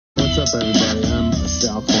What's up, everybody? I'm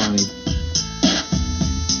Sal Kalani.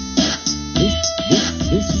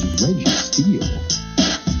 This is Reggie Steele.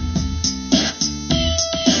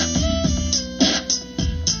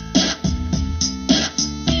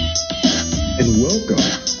 And welcome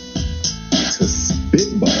to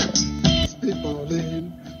Spitballin.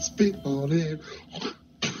 Spitballin.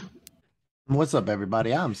 What's up,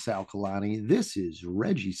 everybody? I'm Sal Kalani. This is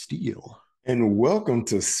Reggie Steele. And welcome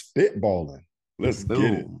to Spitballin. Let's get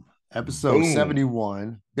it. Episode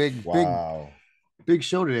 71. Wow. Big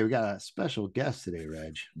show today. We got a special guest today,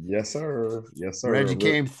 Reg. Yes, sir. Yes, sir. Reggie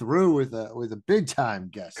came through with a big time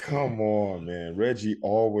guest. Come on, man. Reggie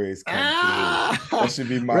always comes through. That should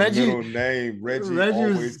be my middle name. Reggie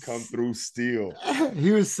always come through Steele.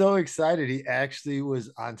 He was so excited. He actually was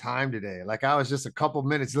on time today. Like, I was just a couple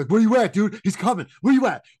minutes. He's like, where you at, dude? He's coming. Where you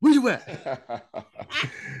at? Where you at?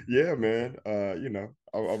 Yeah, man. I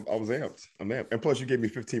was amped. I'm amped. And plus, you gave me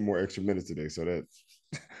 15 more extra minutes today. So that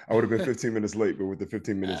I would have been 15 minutes late, but with the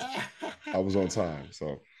 15 minutes, I was on time.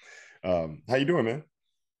 So how you doing, man?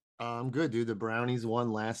 I'm good, dude. The Brownies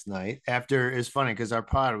won last night. It's funny because our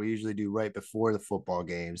pod we usually do right before the football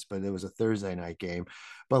games, but it was a Thursday night game.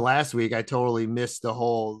 But last week I totally missed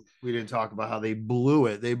we didn't talk about how they blew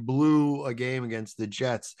it. They blew a game against the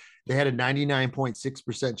Jets. They had a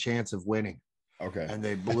 99.6% chance of winning. Okay. And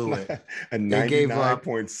they blew it. A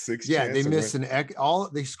 99.6. Yeah, they missed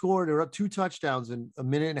they scored. They were up 2 touchdowns in a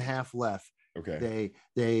minute and a half left. Okay.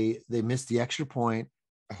 They missed the extra point.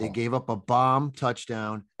 They gave up a bomb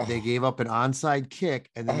touchdown. They gave up an onside kick,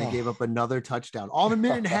 and then they gave up another touchdown. All in a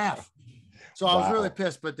minute and a half. So I was really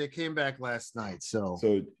pissed, but they came back last night. So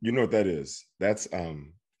you know what that is? That's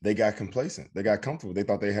they got complacent. They got comfortable. They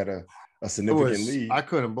thought they had a significant lead. I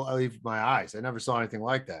couldn't believe my eyes. I never saw anything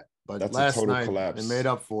like that. But that's last a total night, collapse. They made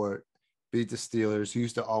up for it. Beat the Steelers, who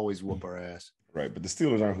used to always whoop our ass. Right, but the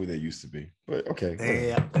Steelers aren't who they used to be. But okay.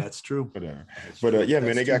 Yeah, that's true. Whatever. But yeah,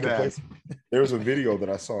 man, they got complacent. There was a video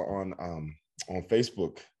that I saw on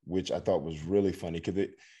Facebook, which I thought was really funny because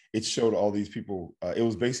it showed all these people. It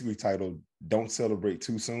was basically titled "Don't Celebrate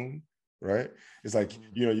Too Soon." Right? It's like,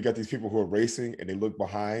 you got these people who are racing and they look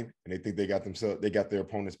behind and they think they got their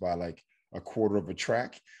opponents by like a quarter of a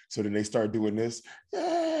track. So then they start doing this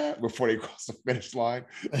before they cross the finish line.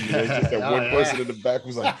 And there's just that one person in the back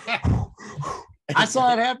who's like, I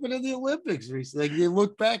saw it happen in the Olympics recently. Like, they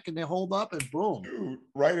look back and they hold up and boom. Dude,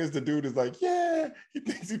 right as the dude is like, yeah, he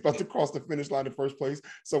thinks he's about to cross the finish line in first place.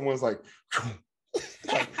 Someone's like,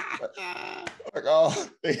 they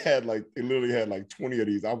literally had like 20 of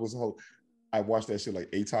these. I watched that shit like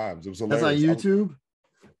 8 times. It was hilarious. That's on YouTube?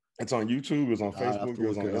 It's on YouTube, it was on Facebook, it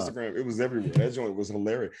was on Instagram, it was everywhere. That joint was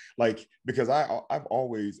hilarious. Like, because I've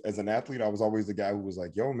always, as an athlete, I was always the guy who was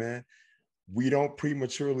like, yo, man, we don't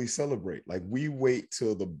prematurely celebrate. Like, we wait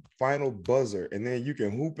till the final buzzer and then you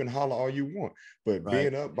can hoop and holler all you want. But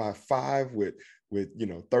being up by 5 with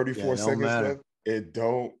 34 seconds left, it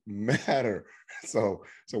don't matter. So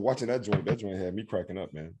watching that joint had me cracking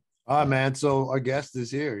up, man. All right, man. So our guest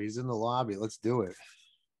is here. He's in the lobby. Let's do it.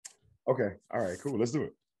 Okay. All right, cool. Let's do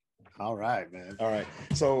it. All right, man. All right.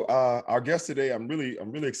 So our guest today, I'm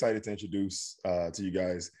really excited to introduce to you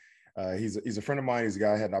guys. He's a friend of mine. He's a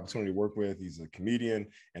guy I had an opportunity to work with. He's a comedian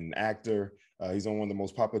and an actor. He's on one of the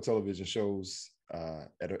most popular television shows.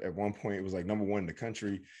 At one point, it was like #1 in the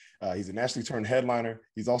country. He's a nationally turned headliner.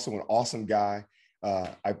 He's also an awesome guy.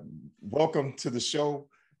 I welcome to the show,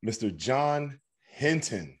 Mr. John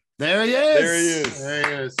Henton. There he is. There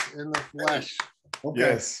he is in the flesh. Okay.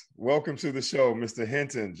 Yes. Welcome to the show, Mr.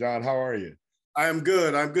 Henton. John, how are you? I'm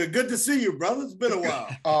good. Good to see you, brother. It's been a while.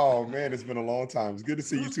 Oh, man, it's been a long time. It's good to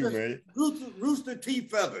see you too, man. Rooster T.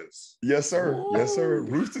 Feathers. Yes, sir. Ooh. Yes, sir.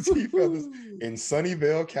 Rooster T. Feathers in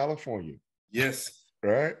Sunnyvale, California. Yes.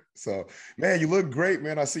 Right? So, man, you look great,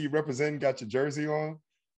 man. I see you representing, got your jersey on.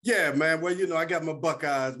 Yeah, man. Well, I got my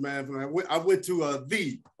Buckeyes, man. I went to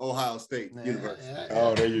the Ohio State University.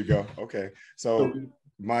 Oh, there you go. Okay. So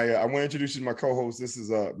I want to introduce you to my co-host. This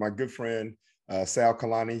is my good friend, Sal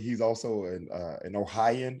Kalani. He's also an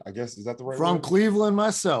Ohioan, I guess. Is that the right From word? Cleveland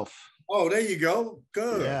myself. Oh, there you go.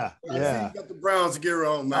 Good. Yeah. I see you got the Browns gear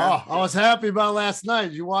on, man. Oh, I was happy about last night.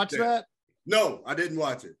 Did you watch that? No, I didn't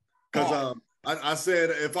watch it. Because I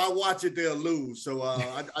said, if I watch it, they'll lose. So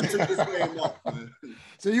I took this game off, man.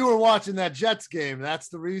 So you were watching that Jets game. That's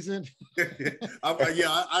the reason?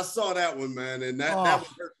 I saw that one, man. And that would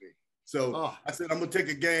hurt me. So I said, I'm going to take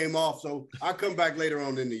a game off. So I'll come back later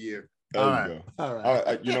on in the year. There you go. All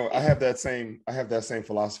right. I have that same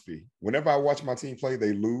philosophy. Whenever I watch my team play,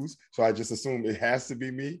 they lose. So I just assume it has to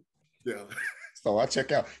be me. Yeah. So I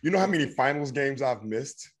check out. You know how many finals games I've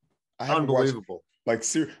missed? Unbelievable. Like,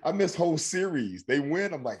 I missed whole series. They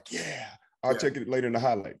win. I'm like, yeah, I'll check it later in the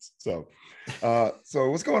highlights. So, so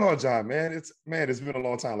what's going on, John? Man, it's been a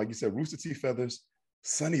long time. Like you said, Rooster Teeth Feathers,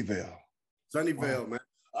 Sunnyvale. Sunnyvale, man.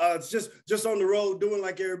 It's just on the road doing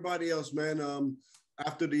like everybody else, man.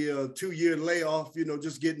 After the 2-year layoff,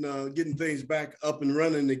 just getting things back up and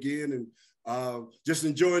running again, and just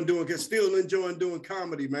still enjoying doing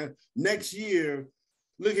comedy, man. Next year,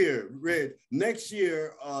 look here, Red. Next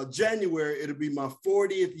year, January, it'll be my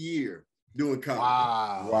 40th year doing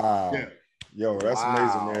comedy. Wow. Yeah. Yo, that's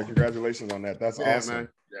amazing, man. Congratulations on that. That's awesome. Man.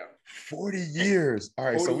 Yeah. 40 years. All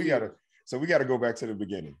right, so we gotta go back to the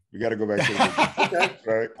beginning. We gotta go back to the beginning. Okay.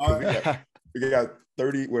 Right? All right. We got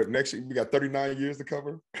 30. Next year we got 39 years to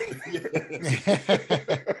cover.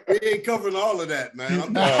 We ain't covering all of that,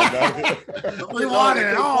 man. We want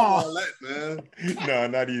it all. Man. No,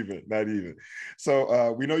 not even.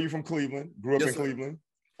 So we know you from Cleveland. Grew up in Cleveland.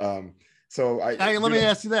 Hey, let me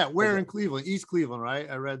ask you that. Where in Cleveland? East Cleveland, right?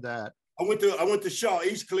 I read that. I went to Shaw,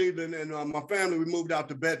 East Cleveland, and my family, we moved out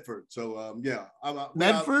to Bedford. So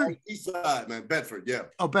Bedford? East side, man. Bedford, yeah.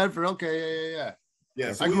 Oh, Bedford. Okay, yeah.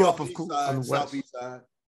 Yeah, so I grew up on the southeast side.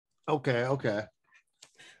 Okay.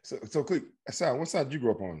 So Cleve, what side did you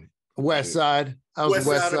grow up on? West side. I was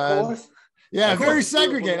West side. Of course. Yeah, very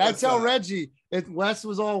segregated. I tell Reggie, West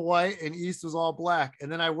was all white and East was all black. And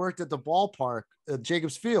then I worked at the ballpark,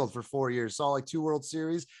 Jacobs Field, for 4 years. Saw like 2 World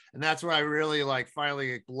Series, and that's where I really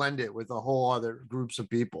finally blended with a whole other groups of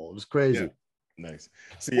people. It was crazy. Yeah. Nice.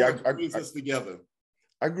 See, I brings us together.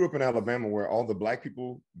 I grew up in Alabama, where all the black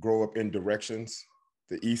people grow up in directions.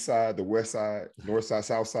 The east side, the west side, north side,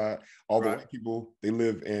 south side. All the white people, they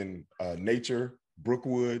live in nature,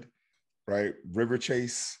 Brookwood, right? River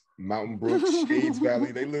Chase, Mountain Brook, Shades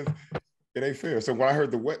Valley. They live, it ain't fair. So when I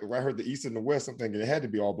heard the east and the west, I'm thinking it had to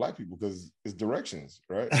be all black people because it's directions,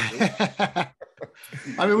 right?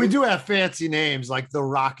 I mean, we do have fancy names like the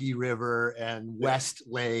Rocky River and West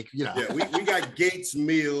Lake, Yeah, we got Gates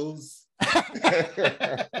Mills.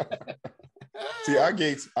 See, our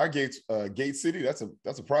gates, Gate City. That's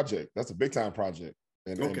a project. That's a big time project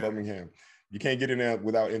in Birmingham. You can't get in there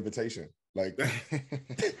without invitation. Like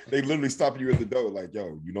they literally stop you at the door. Like,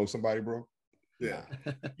 yo, you know somebody, bro? Yeah,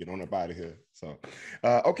 get on up out of here. So,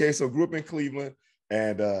 okay. So grew up in Cleveland,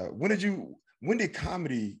 and when did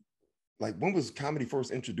comedy? Like, when was comedy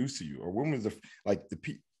first introduced to you, or when was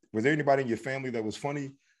was there anybody in your family that was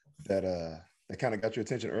funny that kind of got your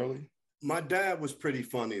attention early? My dad was pretty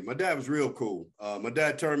funny. My dad was real cool. My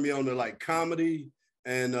dad turned me on to like comedy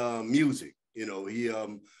and music. He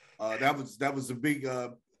that was a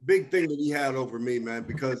big thing that he had over me, man,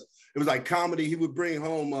 because it was like comedy. He would bring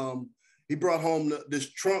home. He brought home this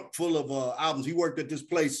trunk full of albums. He worked at this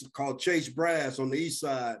place called Chase Brass on the east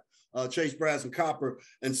side. Chase Brass and Copper,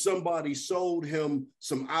 and somebody sold him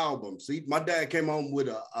some albums. My dad came home with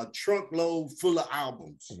a trunk load full of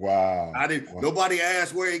albums. Wow. Nobody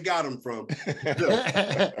asked where he got them from.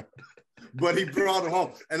 But he brought them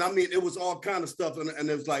home. And I mean, it was all kind of stuff. And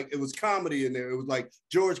it was comedy in there. It was like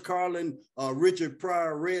George Carlin, Richard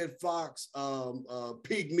Pryor, Red Fox,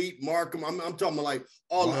 Pig Meat, Markham. I'm talking about like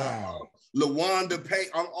all of LaWanda Pay,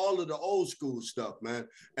 all of the old school stuff, man.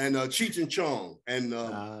 And Cheech and Chong. And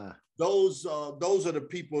those are the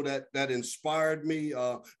people that inspired me.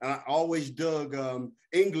 And I always dug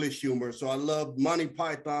English humor. So I loved Monty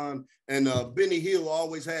Python, and Benny Hill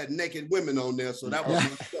always had naked women on there. So that was my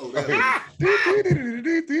show.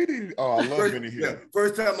 Oh, I love Benny Hill. Yeah.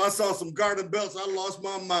 First time I saw some garter belts, I lost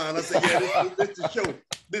my mind. I said, yeah, this the show.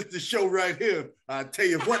 This the show right here. I tell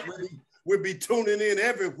you what, we'll be tuning in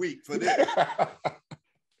every week for this.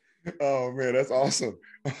 Oh man, that's awesome.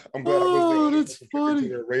 I'm glad I was there. That's funny.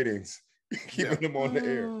 Their ratings, keeping them on the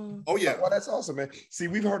air. Oh yeah. Well, that's awesome, man. See,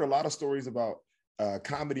 we've heard a lot of stories about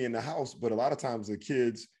comedy in the house, but a lot of times the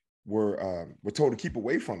kids were told to keep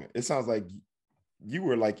away from it. It sounds like you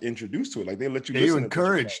were like introduced to it. Like they let you listen. You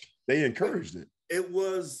encouraged. They encouraged it. It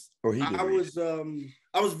was. Or he did.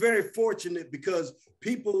 I was very fortunate because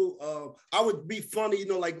people. I would be funny,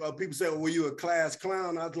 like people say, "Were you a class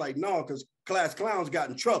clown?" I was like, "No," because class clowns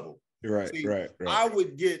got in trouble. Right. I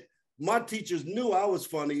would get. My teachers knew I was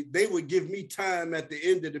funny. They would give me time at the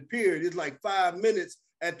end of the period. It's like 5 minutes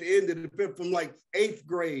at the end of the period from like 8th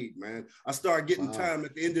grade, man. I started getting time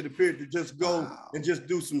at the end of the period to just go and just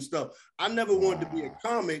do some stuff. I never wanted to be a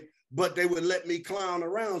comic, but they would let me clown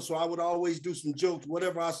around. So I would always do some jokes.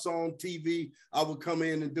 Whatever I saw on TV, I would come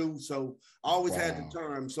in and do. So I always had the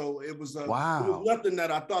time. So it was, it was nothing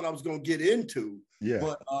that I thought I was going to get into. Yeah.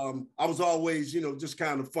 But I was always, just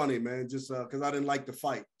kind of funny, man, just because I didn't like to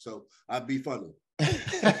fight. So I'd be funny.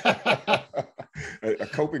 a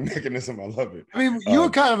coping mechanism. I love it. I mean, you were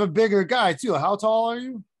kind of a bigger guy too. How tall are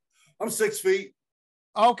you? I'm 6 feet.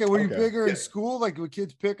 Okay, were you bigger in school? Like, would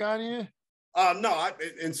kids pick on you? No,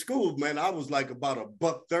 in school, man, I was like about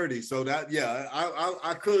 $130. So that,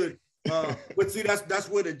 I could. But see, that's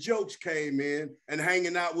where the jokes came in and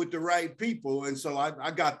hanging out with the right people, and so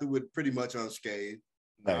I got through it pretty much unscathed.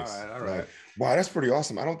 Nice. All right. Wow, that's pretty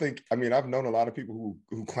awesome. I've known a lot of people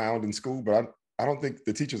who clowned in school, but I don't think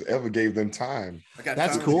the teachers ever gave them time.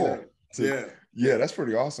 That's cool. Yeah, that's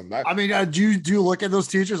pretty awesome. Do you look at those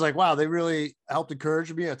teachers like, wow, they really helped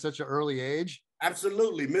encourage me at such an early age?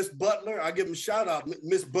 Absolutely. Miss Butler, I give them a shout out.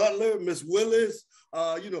 Miss Butler, Miss Willis.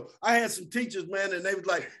 I had some teachers, man, and they was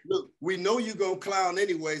like, look, we know you're going to clown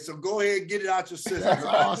anyway, so go ahead and get it out your system. That's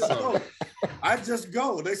awesome. I just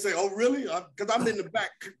go. They say, oh, really? Because I'm in the back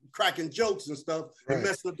cracking jokes and stuff and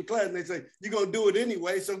messing up the class. And they say, you're going to do it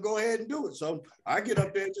anyway, so go ahead and do it. So I get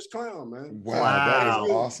up there and just clown, man. Wow. That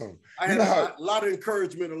is awesome. I had a lot of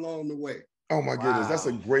encouragement along the way. Oh, my goodness. That's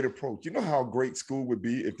a great approach. You know how great school would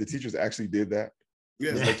be if the teachers actually did that?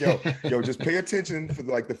 Yeah. It's like, yo, just pay attention for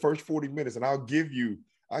like the first 40 minutes and I'll give you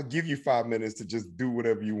 5 minutes to just do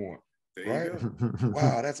whatever you want. There you go.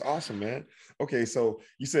 Wow, that's awesome, man. Okay, so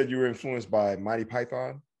you said you were influenced by Monty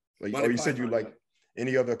Python, said you like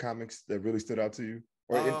any other comics that really stood out to you?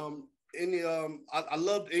 I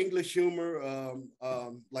loved English humor,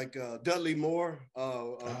 like Dudley Moore,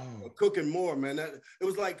 Cook and More, man. It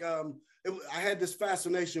was like I had this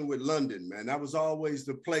fascination with London, man. That was always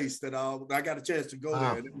the place that I got a chance to go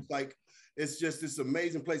there, and it was like it's just this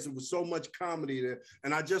amazing place. There was so much comedy there,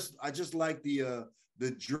 and I just like the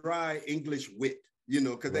dry English wit,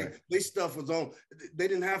 because they stuff was on. They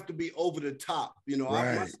didn't have to be over the top,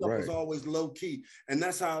 my stuff was always low key, and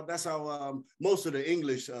that's how most of the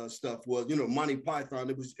English stuff was. Monty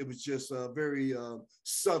Python, it was just very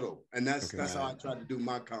subtle, and that's how I tried to do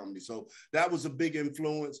my comedy. So that was a big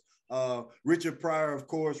influence. Richard Pryor, of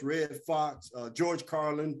course, Red Fox, George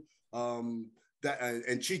Carlin, and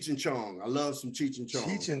Cheech and Chong. I love some Cheech and Chong.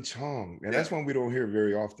 Cheech and Chong, and that's one we don't hear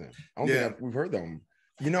very often. I don't think we've heard them.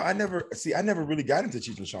 I never really got into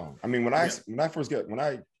Cheech and Chong. I mean, when I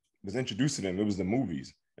was introduced to them, it was the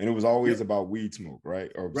movies, and it was always about weed smoke, right?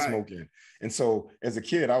 Or smoking. And so as a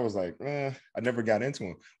kid, I was like, I never got into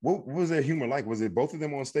them. What was their humor like? Was it both of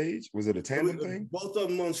them on stage? Was it a tandem thing? Both of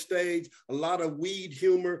them on stage, a lot of weed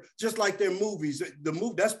humor, just like their movies.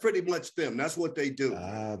 That's pretty much them. That's what they do.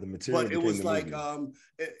 The material. But it was like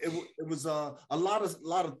it was a lot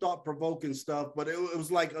of thought-provoking stuff, but it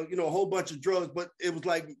was like a whole bunch of drugs. But it was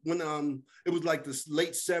like when it was like the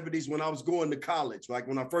late 70s when I was going to college, like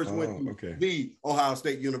when I first went to the Ohio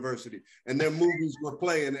State University, and their movies were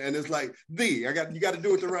playing, and it's like you got to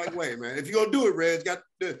do it the right way, man. If you're gonna do it, Reg,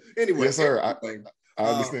 anyway. Yes, sir. I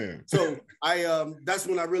understand. So that's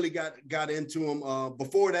when I really got into them.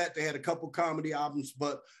 Before that, they had a couple comedy albums,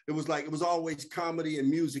 but it was always comedy and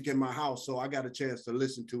music in my house. So I got a chance to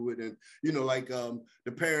listen to it, and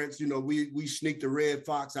the parents, we sneaked the Red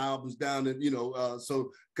Fox albums down, and so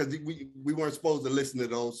because we weren't supposed to listen to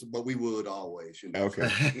those, but we would always. Okay.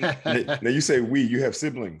 Now you say you have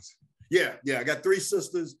siblings. Yeah. I got three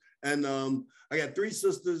sisters, and I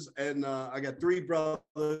got three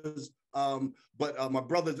brothers. But my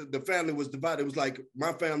brother, the family was divided. It was like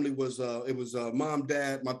my family was mom,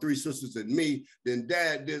 dad, my three sisters, and me. Then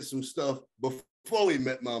dad did some stuff before he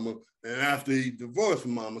met mama, and after he divorced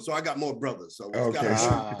from mama. So I got more brothers. So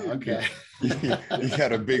okay. You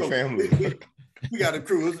got a big family. We got a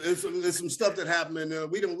crew. There's some stuff that happened,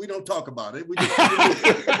 and we don't talk about it. We just,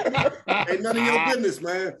 ain't none of your business,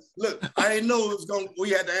 man. Look, I didn't know we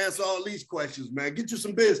had to answer all these questions, man. Get you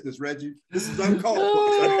some business, Reggie. This is uncalled for.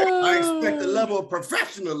 I expect a level of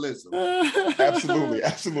professionalism. Absolutely,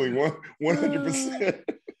 100%.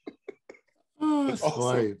 That's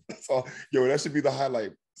awesome. That's all. Yo, that should be the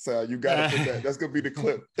highlight. So you gotta put that. That's gonna be the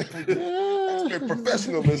clip.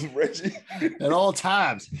 Professionalism, Reggie. At all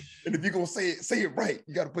times. And if you're gonna say it right,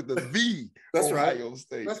 you gotta put the V. That's Ohio right.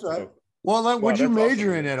 State. That's right. So, well, what'd you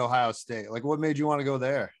major in at Ohio State? Like, what made you want to go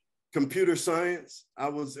there? Computer science.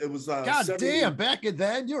 God damn, back in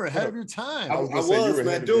then, you were ahead of your time. I was,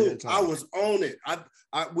 man, dude. I was on it.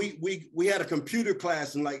 We had a computer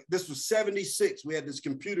class, and like this was 76. We had this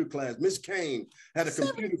computer class. Miss Kane had a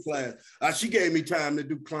computer class. She gave me time to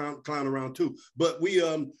do clown around too. But we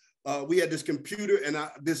had this computer and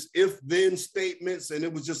this if-then statements, and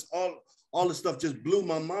it was just all this stuff just blew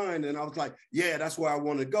my mind. And I was like, yeah, that's where I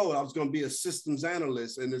want to go. I was going to be a systems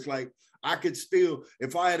analyst. And it's like, I could still,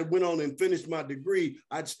 if I had went on and finished my degree,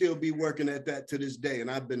 I'd still be working at that to this day.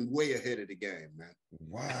 And I've been way ahead of the game, man.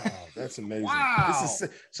 Wow, that's amazing. Wow.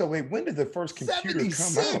 So wait, when did the first computer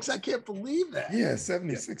come out? I can't believe that. Yeah,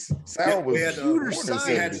 76. Sal was computer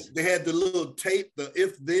science. They had the little tape, the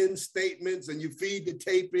if-then statements, and you feed the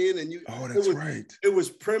tape in, and you. Oh, that's right. It was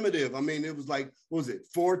primitive. I mean, it was like, what was it,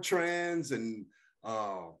 Fortrans, and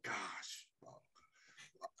oh gosh,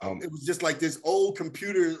 it was just like this old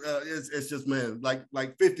computer. It's just, man,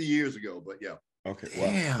 like 50 years ago. But yeah. Okay.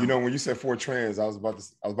 Well, you know, when you said Fortrans, I was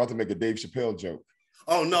about to make a Dave Chappelle joke.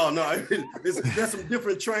 Oh no, there's some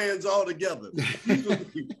different trans altogether.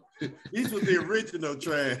 These were the original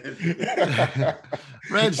trans.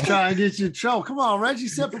 Reg's trying to get you in trouble. Come on, Reg, you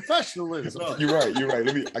said professionalism. No. You're right.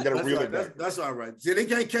 I gotta reel it back. That's all right. See, they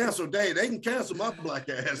can't cancel Dave. They can cancel my black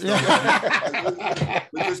ass.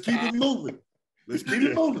 Let's keep it moving. Let's keep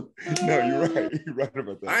it moving. No, you're right. You're right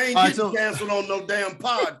about that. I ain't getting canceled on no damn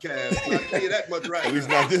podcast. I'll tell you that much right. At least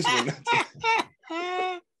not this one.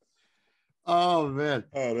 Oh man.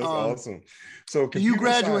 Oh, that's awesome. So you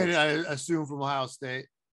graduated, I assume, from Ohio State.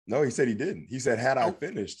 No, he said he didn't. He said, had I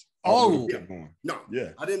finished. No,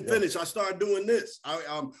 I didn't finish. I started doing this.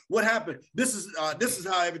 What happened? This is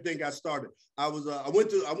how everything got started. I went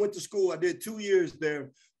to school. I did 2 years there.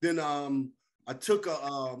 Then I took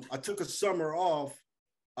a summer off.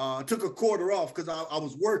 I took a quarter off because I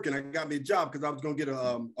was working. I got me a job because I was going to get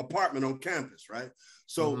an apartment on campus, right?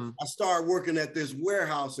 So I started working at this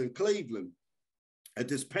warehouse in Cleveland, at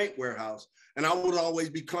this paint warehouse, and I would always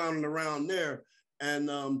be clowning around there. And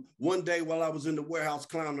one day while I was in the warehouse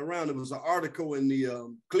clowning around, there was an article in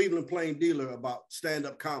the Cleveland Plain Dealer about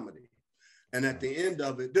stand-up comedy. And at the end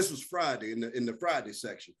of it, this was Friday, in the Friday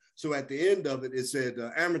section. So at the end of it, it said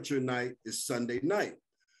amateur night is Sunday night.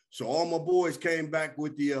 So all my boys came back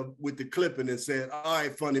with the clipping and said, all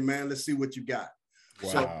right, funny man, let's see what you got.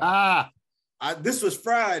 Wow. So this was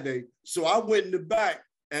Friday. So I went in the back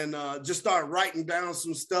and just started writing down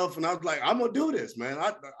some stuff. And I was like, I'm going to do this, man.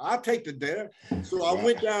 I'll take the dare. So I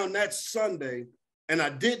went down that Sunday and I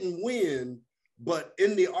didn't win. But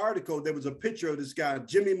in the article, there was a picture of this guy,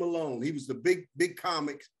 Jimmy Malone. He was the big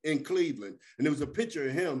comic in Cleveland. And there was a picture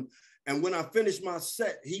of him. And when I finished my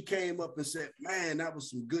set, he came up and said, man, that was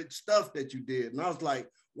some good stuff that you did. And I was like,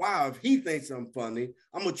 wow, if he thinks I'm funny,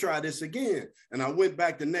 I'm going to try this again. And I went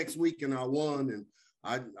back the next week and I won. And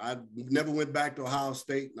I never went back to Ohio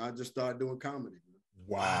State. And I just started doing comedy.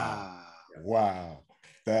 Wow. Wow.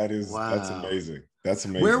 That's amazing. That's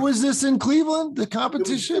amazing. Where was this in Cleveland, the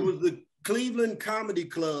competition? It was the Cleveland Comedy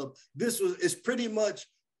Club. It's pretty much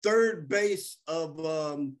third base of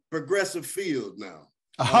Progressive Field now.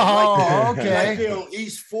 Okay. Right there on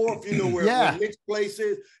East 4th, you know where Nick's place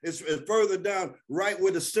is. It's further down, right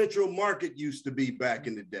where the Central Market used to be back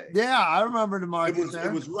in the day. Yeah, I remember the market.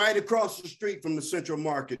 It was right across the street from the Central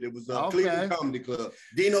Market. It was Cleveland Comedy Club.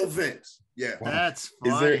 Dino Vince. Yeah. Wow. That's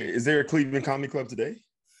funny. Is there a Cleveland Comedy Club today?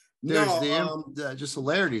 There's just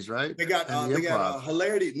Hilarities, right? They got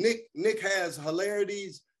Hilarity. Nick has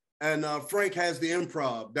Hilarities, and Frank has the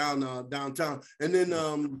Improv downtown. And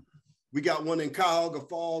then we got one in Cuyahoga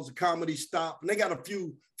Falls, a Comedy Stop, and they got a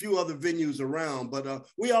few other venues around. But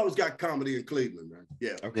we always got comedy in Cleveland, man.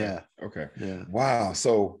 Yeah. Okay. Yeah. Okay. Yeah. Wow.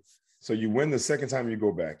 So you win the second time you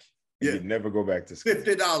go back. Yeah. You never go back to school.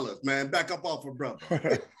 $50, man. Back up off a brother.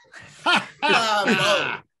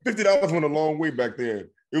 $50 went a long way back then.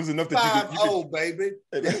 It was enough that you could, baby.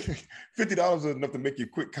 $50 was enough to make you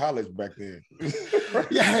quit college back then.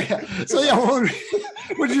 Yeah. So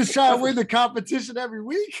we're just trying to win the competition every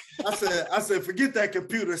week. I said, forget that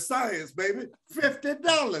computer science, baby.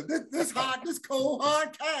 $50. This cold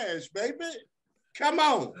hard cash, baby. Come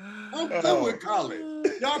on. I'm through with college.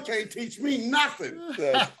 Y'all can't teach me nothing.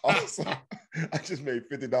 That's awesome. I just made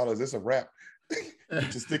 $50. It's a wrap.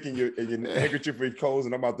 Just stick in your handkerchief for your clothes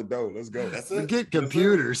and I'm out the door. Let's go. That's it. Get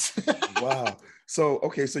computers. Wow. So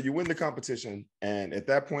you win the competition, and at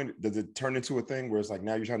that point, does it turn into a thing where it's like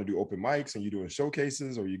now you're trying to do open mics and you're doing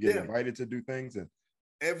showcases, or you get invited to do things? And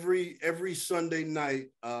every Sunday night,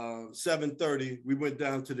 7:30, we went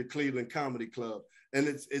down to the Cleveland Comedy Club, and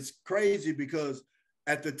it's crazy because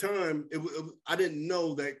at the time I didn't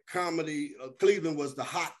know that comedy Cleveland was the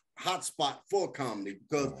hot spot for comedy,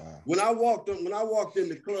 because when I walked in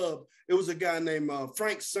the club, it was a guy named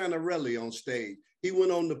Frank Santarelli on stage. He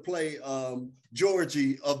went on to play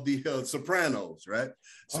Georgie of the Sopranos, right?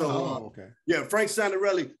 So, Frank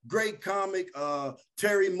Santarelli, great comic.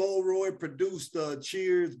 Terry Mulroy produced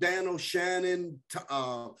Cheers. Dan O'Shannon,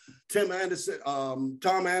 Tom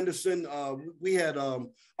Anderson. We had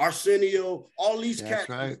Arsenio. All these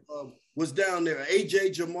cats was down there.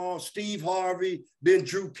 AJ Jamal, Steve Harvey, then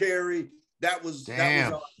Drew Carey. That was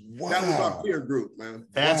our peer group, man.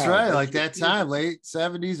 That's right. Like that time, late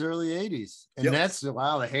 70s, early 80s. And that's the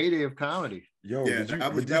heyday of comedy. Yo, yeah,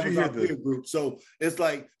 that was our peer group. So it's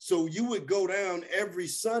like, so you would go down every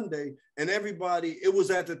Sunday and everybody, it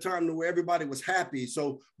was at the time where everybody was happy.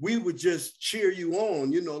 So we would just cheer you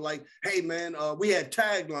on, you know, like, hey man, we had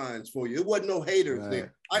taglines for you. It wasn't no haters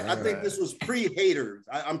there. I think this was pre-haters.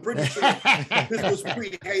 I'm pretty sure this was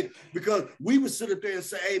pre-haters because we would sit up there and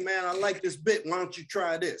say, hey man, I like this bit. Why don't you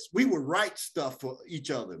try this? We would write stuff for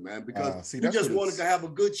each other, man, because we just wanted to have a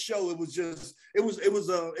good show. It was just, it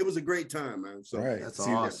was a great time, man. So that's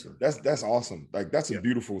awesome. That's awesome. Like that's a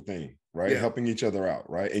beautiful thing, right? Helping each other out,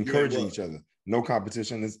 right? Encouraging each other. No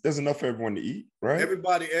competition. There's enough for everyone to eat, right?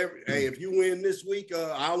 Everybody, hey, if you win this week,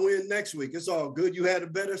 I'll win next week. It's all good. You had a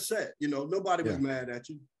better set. You know, nobody was mad at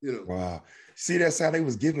you. You know. Wow. See, that's how they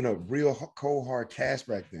was giving up real cold hard cash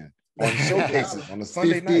back then on showcases on a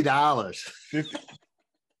Sunday night. $50. 50.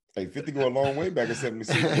 Hey, 50 go a long way back in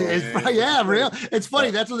 76. Real. It's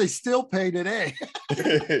funny. That's what they still pay today.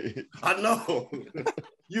 I know.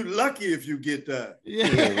 You're lucky if you get that.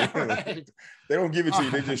 Right. They don't give it to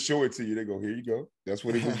you. They just show it to you. They go, here you go. That's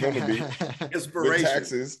what it was going to be. Inspiration. With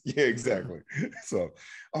taxes. Yeah, exactly. So,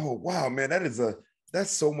 oh, wow, man.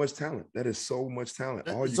 That's so much talent. That is so much talent.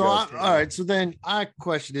 All right. So then my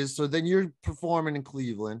question is, so then you're performing in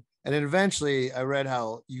Cleveland and then eventually I read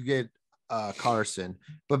how you get Carson,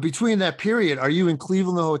 but between that period, are you in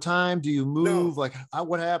Cleveland the whole time? Do you move? No. Like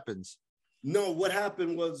what happens? No, what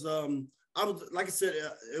happened was, I was, like I said,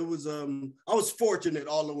 it was, I was fortunate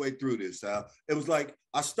all the way through this. It was like,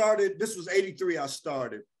 I started, this was 83. I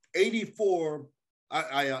started 84.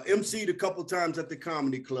 I emceed a couple times at the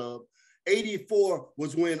comedy club. 84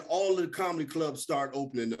 was when all of the comedy clubs start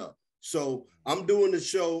opening up. So I'm doing the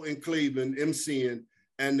show in Cleveland, emceeing,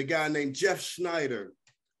 and the guy named Jeff Schneider,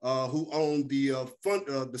 who owned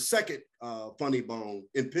the second Funny Bone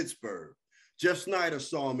in Pittsburgh. Jeff Snyder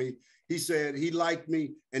saw me. He said he liked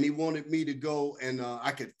me and he wanted me to go and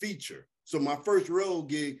I could feature. So my first road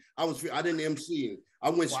gig, I didn't MC. I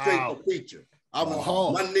went straight to feature.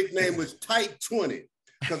 My nickname was Tight 20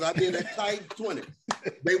 because I did a Tight 20.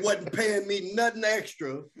 They wasn't paying me nothing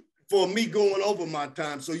extra for me going over my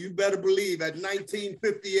time. So you better believe at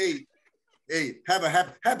 1958, hey, have a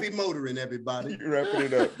happy motoring, everybody. You're wrapping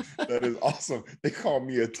it up. That is awesome. They call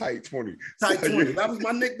me a Tight 20. Tight 20. That was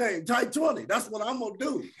my nickname, Tight 20. That's what I'm gonna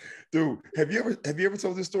do. Dude, have you ever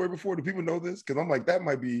told this story before? Do people know this? Because I'm like, that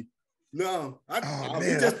might be. No, I'm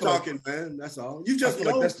just talking, man. That's all. You just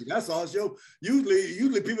nosy. That's all. So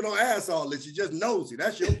usually people don't ask all this. You just nosy.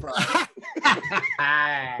 That's your problem.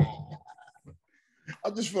 I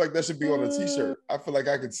just feel like that should be on a t-shirt. I feel like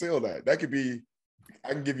I could sell that. That could be.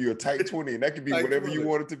 I can give you a Tight 20, and that could be whatever you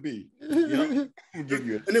want it to be. Yeah. Give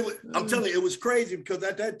you and I'm telling you, it was crazy because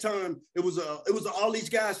at that time it was all these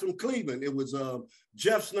guys from Cleveland. It was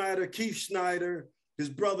Jeff Snyder, Keith Snyder, his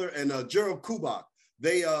brother, and Gerald Kubak.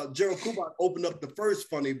 Gerald Kubak opened up the first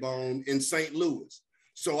Funny Bone in St. Louis.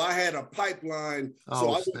 So I had a pipeline. So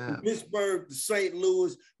I went from Pittsburgh to St.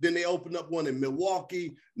 Louis. Then they opened up one in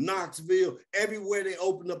Milwaukee, Knoxville. Everywhere they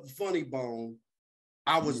opened up the Funny Bone,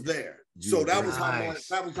 I was there. So that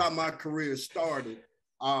was how my career started.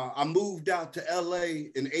 I moved out to LA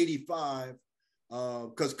in 85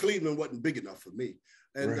 because Cleveland wasn't big enough for me.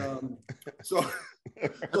 And so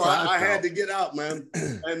I had to get out, man.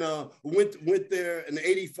 And went there in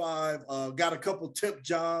 85, got a couple temp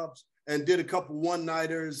jobs and did a couple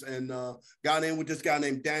one-nighters and got in with this guy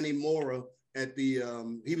named Danny Mora at the,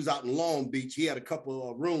 he was out in Long Beach. He had a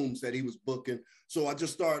couple of rooms that he was booking. So I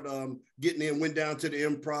just started getting in, went down to the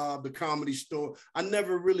Improv, the Comedy Store. I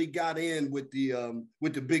never really got in with the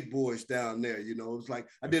big boys down there. You know, it was like,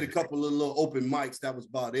 I did a couple of little open mics. That was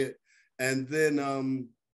about it. And then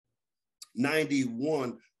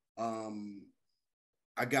 91,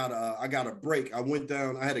 I got a break. I went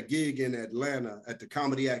down, I had a gig in Atlanta at the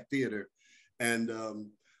Comedy Act Theater. And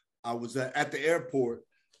I was at the airport.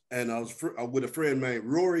 And I was with a friend named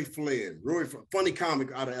Rory Flynn. Funny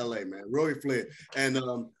comic out of LA, man, Rory Flynn. And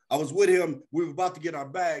I was with him. We were about to get our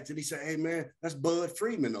bags. And he said, hey, man, that's Bud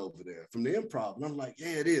Freeman over there from the Improv. And I'm like,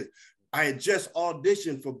 yeah, it is. I had just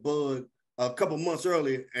auditioned for Bud a couple months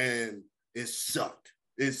earlier, and it sucked.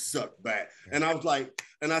 It sucked bad. And I was like,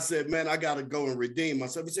 and I said, man, I got to go and redeem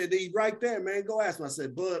myself. He said, he's right there, man. Go ask him. I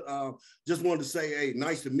said, Bud, just wanted to say, hey,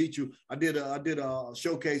 nice to meet you. I did a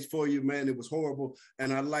showcase for you, man. It was horrible.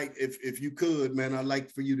 And I'd like, if you could, man, I'd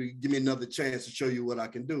like for you to give me another chance to show you what I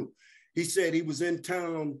can do. He said he was in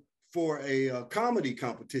town for a comedy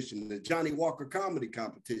competition, the Johnny Walker comedy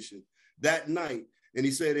competition. that night. And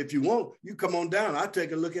he said, if you want, you come on down. I'll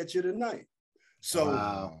take a look at you tonight. So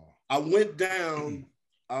I went down.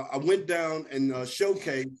 I went down and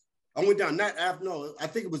showcased. I went down that afternoon. I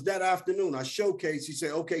think it was that afternoon. I showcased. He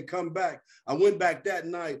said, okay, come back. I went back that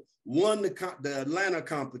night, won the Atlanta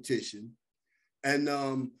competition. And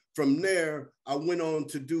from there, I went on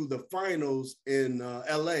to do the finals in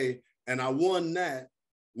LA, and I won that.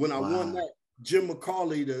 When I won that, Jim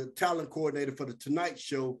McCauley, the talent coordinator for the Tonight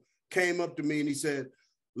Show, came up to me and he said,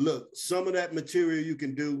 look, some of that material you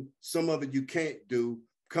can do, some of it you can't do.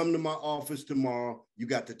 Come to my office tomorrow. You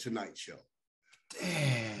got the Tonight Show.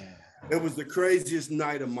 Damn. It was the craziest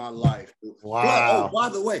night of my life. Wow. Plus, by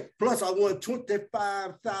the way, plus I won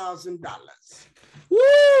 $25,000.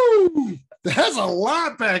 Woo! That's a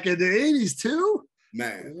lot back in the 80s too.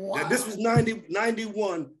 Man, wow. This was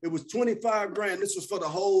 91. It was 25 grand. This was for the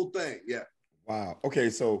whole thing. Yeah. Wow. Okay,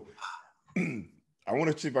 so I want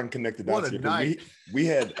to see if I can connect the dots What a here. night. We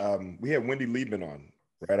had Wendy Liebman on,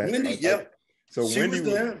 right? Wendy, yeah. So she Wendy was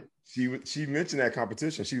there. She mentioned that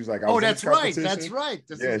competition. She was like, "Oh, that's right. That's right.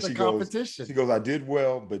 This is the competition." She goes, "I did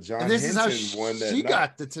well, but John Henton won that." She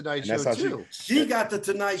got the Tonight Show too. She got the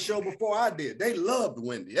Tonight Show before I did. They loved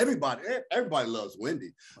Wendy. Everybody loves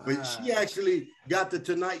Wendy, but she actually got the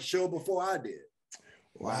Tonight Show before I did.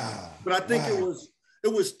 Wow! But I think it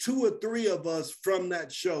was 2 or 3 of us from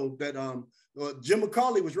that show that Jim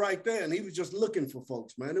McCauley was right there, and he was just looking for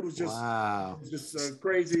folks, man. It was just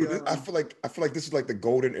crazy. I feel like this is like the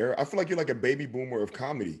golden era. I feel like you're like a baby boomer of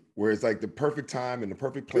comedy, where it's like the perfect time and the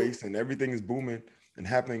perfect place, and everything is booming and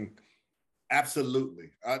happening.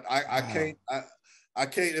 Absolutely, I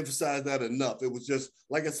can't emphasize that enough. It was just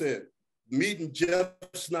like I said, meeting Jeff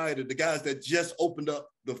Snyder, the guys that just opened up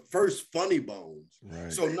the first Funny Bones.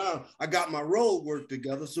 Right. So now I got my road work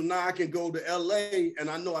together. So now I can go to LA,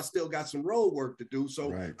 and I know I still got some road work to do.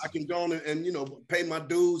 So I can go on and pay my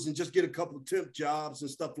dues and just get a couple of temp jobs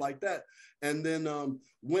and stuff like that. And then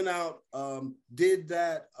went out, did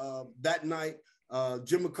that that night.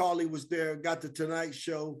 Jim McCauley was there, got the Tonight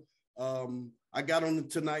Show. I got on the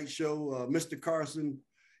Tonight Show. Mr. Carson,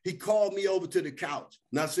 he called me over to the couch.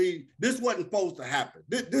 Now, see, this wasn't supposed to happen.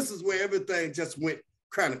 This is where everything just went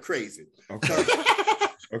kind of crazy. Okay.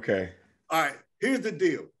 Okay. All right. Here's the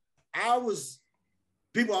deal.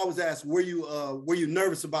 People always ask, were you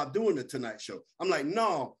nervous about doing the Tonight Show? I'm like,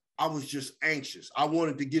 no, I was just anxious. I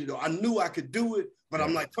wanted to get it. I knew I could do it, but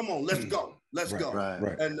I'm like, come on, let's go. Let's go.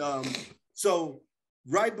 Right. And so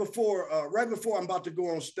right before I'm about to go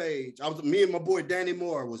on stage, me and my boy Danny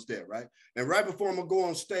Moore was there, right? And right before I'm gonna go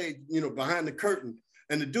on stage, behind the curtain,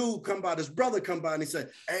 and the dude come by, his brother come by, and he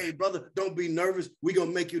said, "Hey, brother, don't be nervous. We're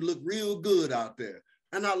gonna make you look real good out there."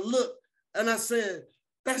 And I looked and I said,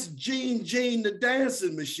 "That's Gene the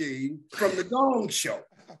dancing machine from the Gong Show."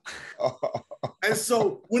 And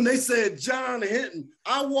so when they said John Henton,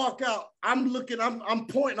 I walk out, I'm looking, I'm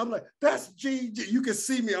pointing, I'm like, "That's Gene." You can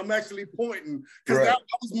see me, I'm actually pointing, because I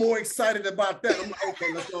was more excited about that. I'm like,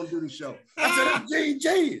 okay, let's go do the show. I said, "That's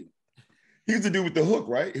Gene." He was the dude with the hook,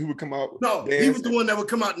 right? Who would come out? No, he was the one that would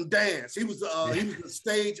come out and dance. He was the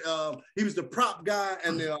stage. He was the prop guy,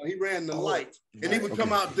 and he ran the lights. And he would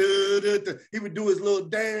come out. He would do his little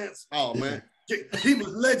dance. Oh man, he was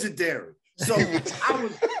legendary. So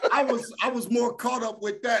I was more caught up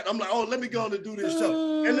with that. I'm like, oh, let me go on and do this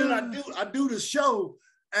show. And then I do the show.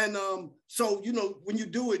 And so when you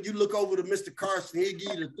do it, you look over to Mr. Carson. He'd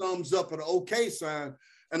give you the thumbs up or the okay sign.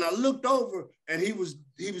 And I looked over, and he was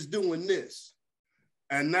doing this.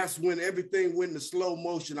 And that's when everything went into slow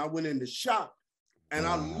motion. I went into shock, and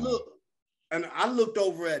I looked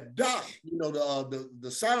over at Doc,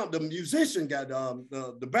 the musician guy,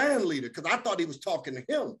 the band leader, because I thought he was talking to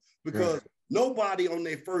him, because nobody on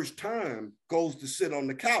their first time goes to sit on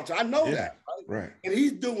the couch. I know that. Right. And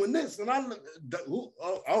he's doing this, and I look,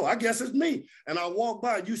 I guess it's me. And I walk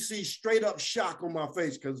by, and you see straight up shock on my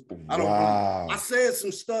face, because I said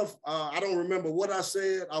some stuff. I don't remember what I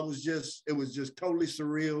said. It was just totally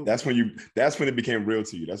surreal. That's when it became real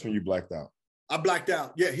to you. That's when you blacked out. I blacked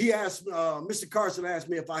out. Yeah, he asked, Mr. Carson asked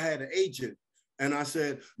me if I had an agent, and I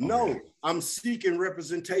said, no, I'm seeking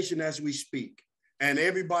representation as we speak. And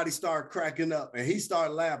everybody started cracking up, and he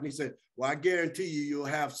started laughing. He said, well, I guarantee you'll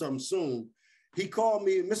have some soon. He called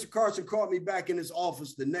me, Mr. Carson called me back in his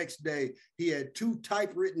office the next day. He had 2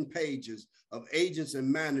 typewritten pages of agents and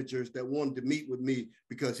managers that wanted to meet with me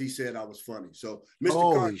because he said I was funny. So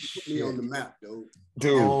Mr. Carson put me on the map, dude.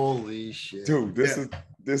 Holy shit. Dude,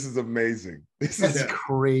 this is amazing. This is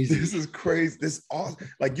crazy. This is crazy. This is awesome.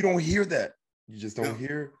 Like, you don't hear that. You just don't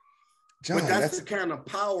hear. John, but that's the kind of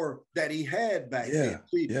power that he had back then.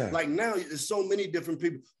 See, like now, there's so many different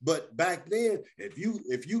people. But back then,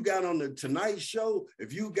 if you got on the Tonight Show,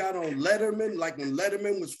 if you got on Letterman, like when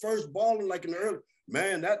Letterman was first balling, like in the early,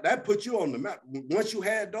 man, that put you on the map. Once you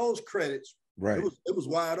had those credits, right, it was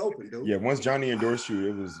wide open, dude. Yeah, once Johnny endorsed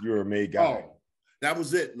you, you were a made guy. Oh, that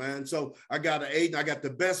was it, man. So I got an agent. I got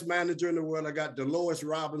the best manager in the world. I got Dolores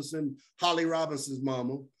Robinson, Holly Robinson's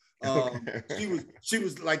mama. She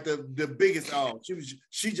was like the biggest.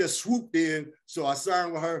 She just swooped in. So I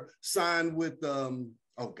signed with her. Signed with oh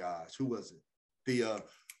gosh, who was it? The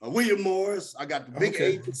William Morris. I got the big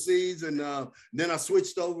agencies, and then I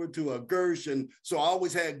switched over to Gersh, and so I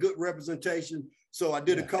always had good representation. So I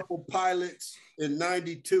did a couple pilots in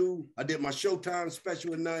 '92. I did my Showtime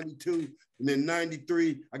special in '92, and then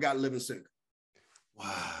 '93 I got Living Single.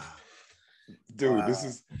 Wow, dude, this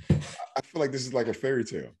is. I feel like this is like a fairy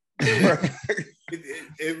tale.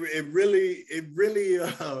 it really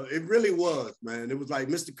was, man. It was like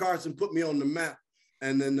Mr. Carson put me on the map,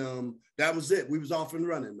 and then that was it. We was off and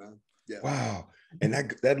running, man. Yeah. Wow. And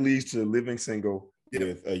that leads to Living Single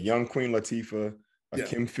with a young Queen Latifah,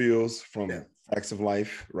 Kim Fields from Facts of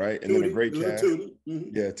Life, right? And Tootie, then a great cast. Tootie.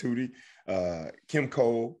 Mm-hmm. Yeah, Tootie. Kim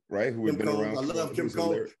Cole, right? Who had been around. I love Kim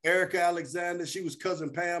Cole. Erica Alexander, she was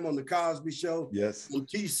Cousin Pam on the Cosby Show. Yes. And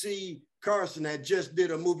T.C. Carson had just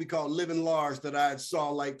did a movie called Living Large that I had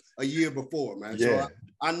saw like a year before, man. Yeah. So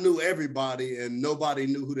I knew everybody, and nobody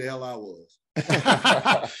knew who the hell I was.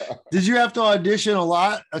 Did you have to audition a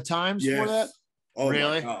lot of times for that? Oh,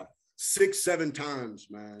 really? 6-7 times,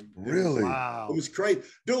 man. Really? Wow. It was crazy,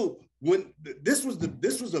 dude. When this was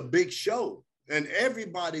a big show, and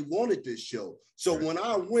everybody wanted this show. So when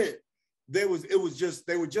I went, they were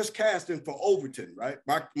just casting for Overton, right?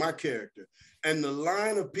 My character, and the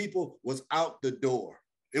line of people was out the door.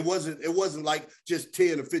 It wasn't like just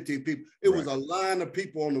 10 or 15 people. It was a line of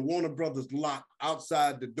people on the Warner Brothers lot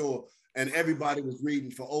outside the door, and everybody was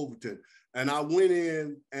reading for Overton. And I went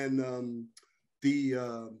in, and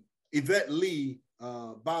the Yvette Lee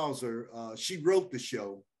Bowser, she wrote the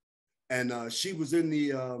show, and she was in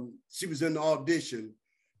the audition,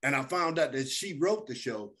 and I found out that she wrote the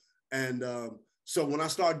show. And so when I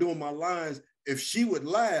started doing my lines, if she would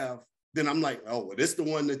laugh, then I'm like, oh, well, this is the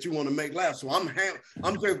one that you want to make laugh. So I'm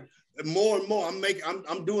just more and more. I'm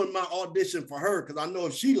doing my audition for her, because I know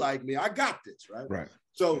if she liked me, I got this, right? Right.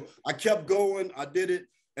 So I kept going. I did it,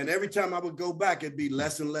 and every time I would go back, it'd be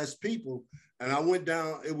less and less people. And I went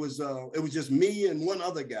down. It was just me and one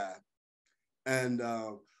other guy, and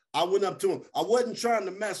I went up to him. I wasn't trying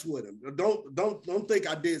to mess with him. Don't think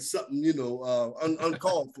I did something,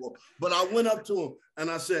 uncalled for. But I went up to him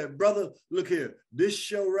and I said, brother, look here, this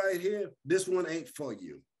show right here, this one ain't for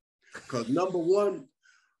you. Because number one,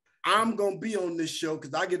 I'm gonna be on this show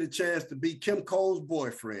because I get a chance to be Kim Cole's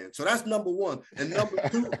boyfriend. So that's number one. And number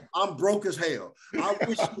two, I'm broke as hell. I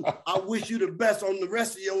wish you the best on the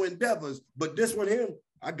rest of your endeavors. But this one here,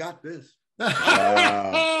 I got this.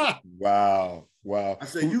 Wow. I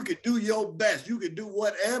said, you could do your best. You could do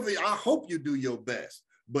whatever. I hope you do your best,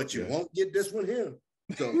 but you won't get this one here.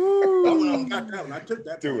 So I got that one. I took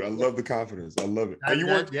that. Dude, I love the confidence. I love it. And you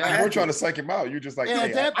weren't trying to psych him out. You're just like,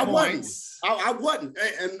 at that I point. wasn't.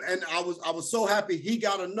 And I was so happy he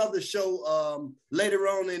got another show later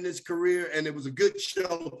on in his career, and it was a good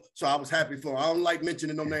show. So I was happy for him. I don't like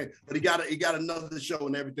mentioning no name, but he got another show,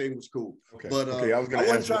 and everything was cool. Okay. But I was gonna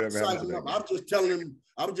wasn't trying to psych him up.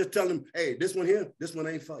 I was just telling him, hey, this one here, this one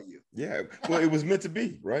ain't for you. Yeah. Well, it was meant to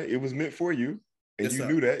be, right? It was meant for you. And yes, you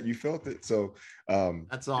sir. knew that, you felt it. So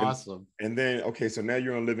that's awesome. And then, okay, so now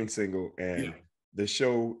you're on Living Single, and the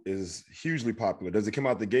show is hugely popular. Does it come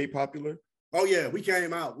out the gate popular? Oh yeah, we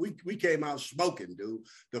came out smoking, dude.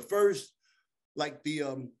 The first,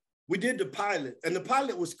 we did the pilot, and the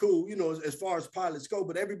pilot was cool, as far as pilots go,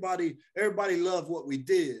 but everybody loved what we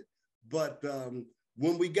did. But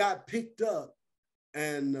when we got picked up,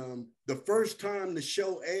 and the first time the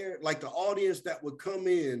show aired, like the audience that would come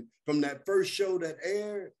in from that first show that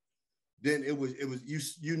aired, then it was you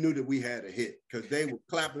knew that we had a hit, because they were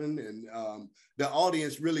clapping, and the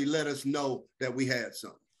audience really let us know that we had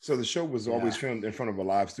something. So the show was always filmed in front of a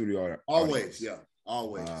live studio. Always, yeah.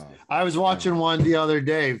 Always. Wow. I was watching one the other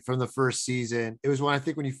day from the first season. It was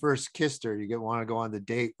when you first kissed her, you want to go on the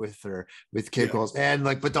date with her, with Kickles. And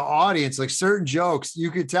but the audience, like certain jokes,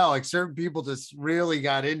 you could tell, like certain people just really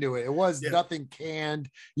got into it. It was nothing canned.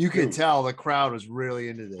 You could tell the crowd was really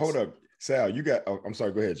into this. Hold up, Sal, I'm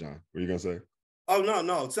sorry, go ahead, John. What are you going to say? Oh,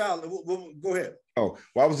 no, Sal, go ahead. Oh,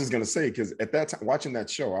 well, I was just going to say, because at that time, watching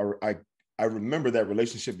that show, I remember that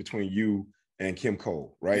relationship between you and Kim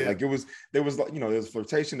Cole, right? Yeah. Like there was there was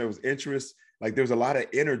flirtation, there was interest, like there was a lot of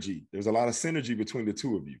energy, there was a lot of synergy between the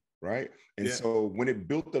two of you, right? And so when it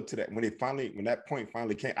built up to that, when that point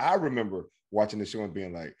finally came, I remember watching the show and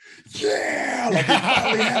being like, yeah, like it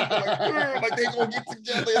finally happened, like they gonna get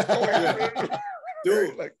together, it's gonna happen.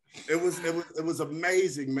 Dude, like it was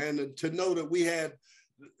amazing, man, to know that we had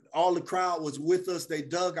all the crowd was with us. They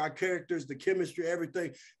dug our characters, the chemistry,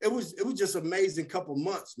 everything. It was just amazing couple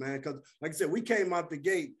months, man. Because like I said, we came out the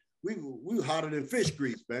gate, we were hotter than fish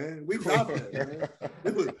grease, man. We was out there, man.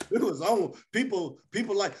 It was on. People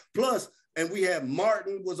like, plus, and we had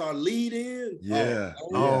Martin was our lead in. Yeah.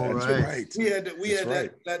 That's right. We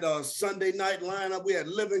had that Sunday night lineup. We had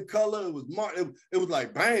Living Color. It was Martin. It was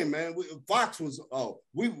like bang, man. Fox was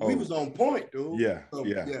we was on point, dude. Yeah.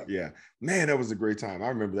 Man, that was a great time. I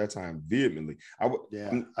remember that time vehemently. I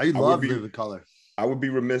love Living Color. I would be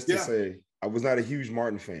remiss to say I was not a huge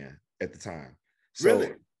Martin fan at the time. So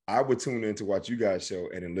really? I would tune in to watch you guys show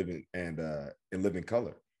and in Living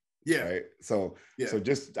Color. Yeah. Right. So I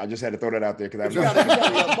just had to throw that out there because you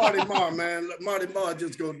gotta Marty Marr, man. Marty Marr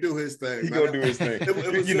just gonna do his thing. He gonna do his thing.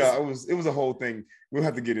 It was a whole thing. We'll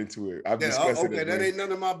have to get into it. I've discussed it. Okay, that ain't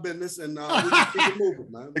none of my business, and we just keep it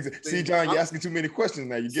moving, man. See, John, you're asking too many questions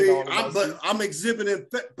now. You're getting all. I'm exhibiting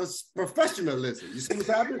professionalism. You see what's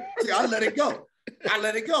happening? See, I let it go.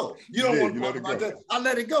 You don't want to talk about that. I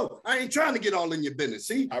let it go. I ain't trying to get all in your business.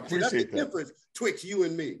 See, I appreciate that's the difference twixt you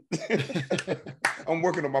and me. I'm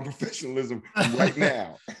working on my professionalism right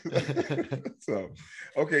now. So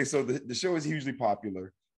the show is hugely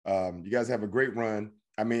popular. You guys have a great run.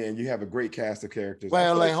 I mean, and you have a great cast of characters.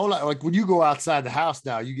 Well, like, hold on. Like when you go outside the house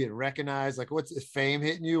now, you get recognized. Like, what's fame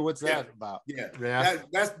hitting you? What's that about? Yeah.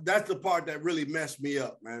 That's the part that really messed me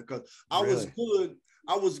up, man. Because I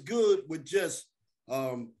was good with just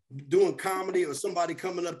doing comedy or somebody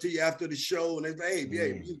coming up to you after the show and they say,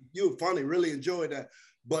 hey, you're funny, really enjoyed that.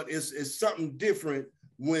 But it's something different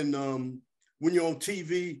when you're on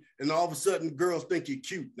TV and all of a sudden girls think you're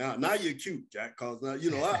cute. Now you're cute, Jack, because now,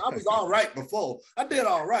 I was all right before. I did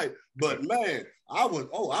all right, but man, I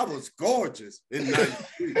was gorgeous in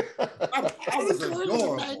 93. I was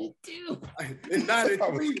adorable. 92. In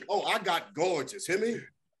 93, I got gorgeous. Hear me?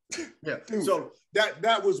 Yeah. Dude. So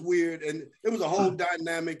that was weird, and it was a whole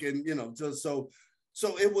dynamic, and so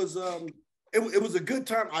it was it was a good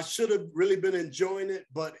time. I should have really been enjoying it,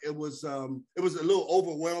 but it was a little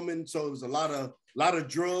overwhelming. So it was a lot of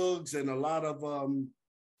drugs and a lot of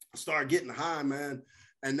start getting high, man,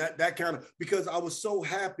 and that kind of, because I was so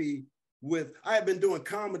happy with, I had been doing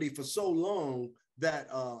comedy for so long that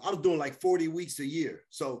I was doing like 40 weeks a year.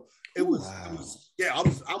 So it was I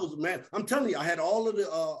was man. I'm telling you, I had all of the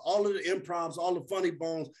improvs, all the funny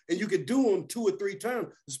bones, and you could do them 2 or 3 times,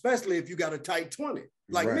 especially if you got a tight 20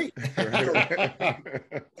 like me.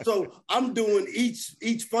 So I'm doing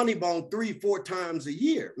each funny bone 3-4 times a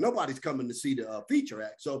year. Nobody's coming to see the feature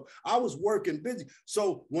act. So I was working busy.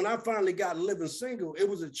 So when I finally got Living Single, it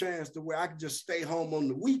was a chance to where I could just stay home on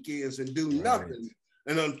the weekends and do nothing.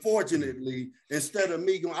 And unfortunately, instead of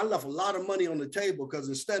me going, I left a lot of money on the table, because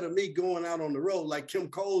instead of me going out on the road, like Kim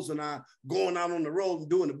Coles and I going out on the road and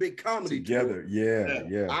doing a big comedy together,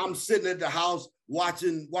 tour, I'm sitting at the house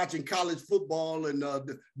watching college football and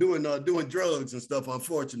doing drugs and stuff,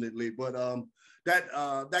 unfortunately. But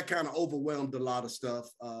that kind of overwhelmed a lot of stuff.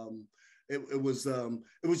 It was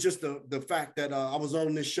just the fact that I was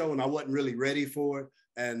on this show and I wasn't really ready for it,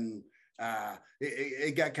 and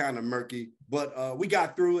it got kind of murky, but we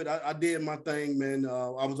got through it. I did my thing, man.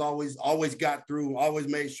 I was always got through, always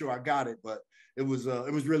made sure I got it, but it was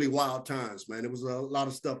really wild times, man. It was a lot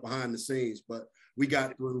of stuff behind the scenes, but we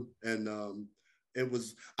got through, and it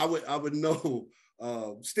was, I would know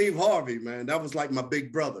Steve Harvey, man. That was like my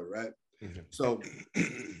big brother, right? Mm-hmm. So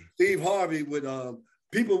Steve Harvey would,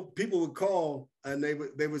 people would call and they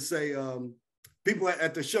would say, people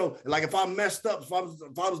at the show, like if I messed up, if I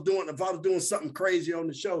was doing something crazy on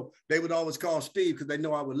the show, they would always call Steve, because they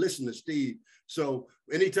know I would listen to Steve. So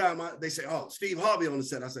anytime they say, "Oh, Steve Harvey on the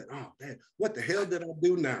set," I said, "Oh man, what the hell did I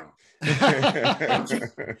do now?"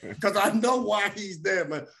 Because I know why he's there,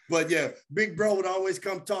 man. But yeah, Big Bro would always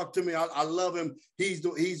come talk to me. I love him. He's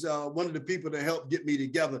one of the people that helped get me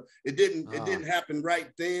together. It didn't happen right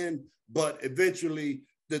then, but eventually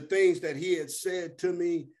the things that he had said to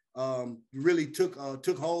me really took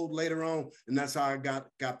hold later on, and that's how I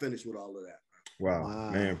got finished with all of that. Wow.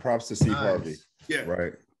 Man, props to Steve Harvey. Yeah,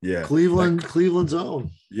 right. Yeah, Cleveland's own.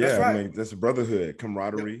 Yeah, that's right. I mean, that's a brotherhood,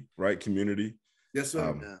 camaraderie, right? Community. Yes,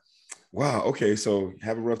 sir. Wow. Okay, so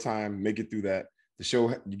have a rough time, make it through that. The show,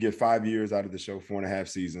 you get 5 years out of the show, 4.5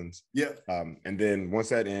 seasons. Yeah. And then once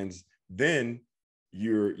that ends, then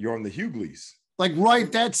you're on the Hughleys. Like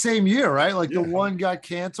right that same year, right? Like the one got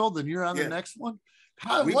canceled and you're on the next one.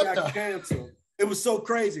 We got canceled. It was so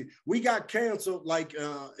crazy. We got canceled like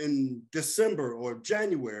in December or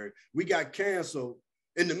January. We got canceled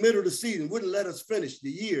in the middle of the season. Wouldn't let us finish the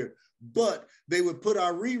year, but they would put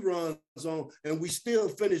our reruns on, and we still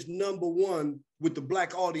finished #1 with the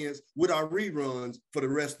Black audience with our reruns for the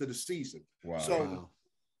rest of the season. Wow. So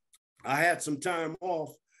I had some time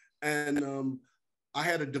off, and I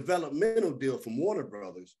had a developmental deal from Warner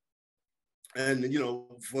Brothers. And, you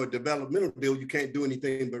know, for a developmental deal, you can't do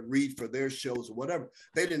anything but read for their shows or whatever.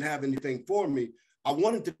 They didn't have anything for me. I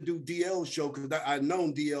wanted to do DL's show because I'd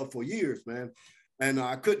known DL for years, man. And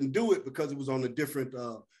I couldn't do it because it was on a different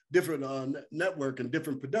network and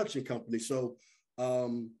different production company. So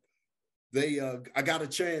I got a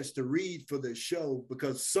chance to read for the show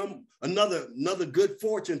because another good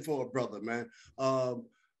fortune for a brother, man.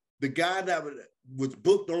 The guy that was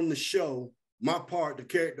booked on the show, my part, the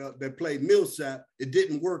character that played Millsap, it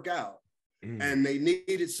didn't work out. And they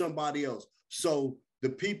needed somebody else. So the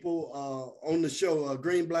people on the show,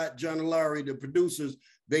 Greenblatt, John Larry, the producers,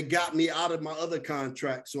 they got me out of my other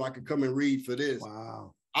contract so I could come and read for this.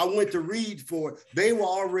 Wow. I went to read for it. They were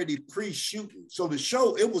already pre-shooting. So the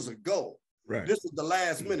show, it was a go. Right. This was the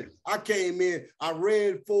last minute. I came in, I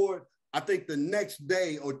read for it. I think the next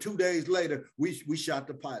day or 2 days later, we shot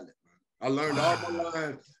the pilot. I learned all my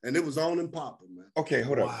lines, and it was on and popping, man. Okay,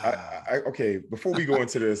 hold up. Okay, before we go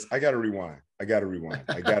into this, I got to rewind. I got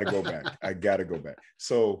to go back.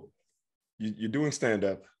 So you're doing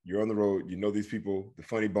stand-up. You're on the road. You know these people, the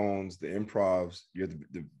funny bones, the improvs. You're at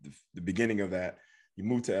the beginning of that. You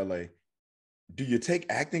move to LA. Do you take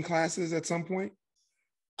acting classes at some point?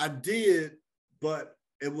 I did, but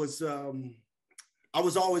it was I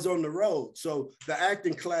was always on the road. So the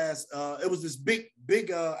acting class, it was this big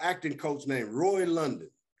acting coach named Roy London.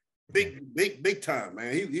 Big time,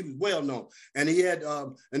 man. He was well known. And he had,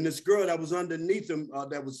 and this girl that was underneath him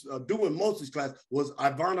that was doing most of his class was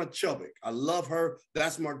Ivana Chubbuck. I love her.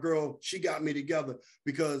 That's my girl. She got me together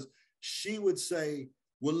because she would say,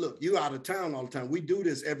 well, look, you out of town all the time. We do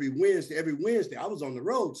this every Wednesday. Every Wednesday, I was on the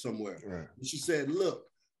road somewhere. Right. And she said, look,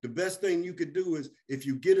 the best thing you could do is if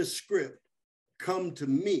you get a script, come to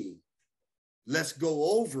me, let's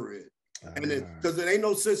go over it. And because there ain't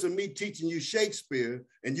no sense in me teaching you Shakespeare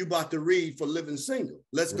and you about to read for Living Single.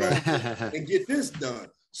 Let's go and get this done.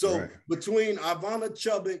 So between Ivana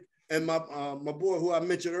Chubbuck and my boy who I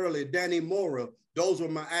mentioned earlier, Danny Mora, those were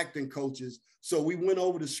my acting coaches. So we went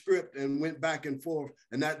over the script and went back and forth,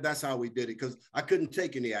 and that's how we did it. Because I couldn't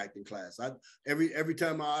take any acting class. Every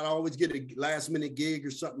time I'd always get a last minute gig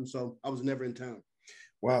or something, so I was never in town.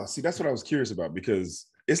 Wow. See, that's what I was curious about because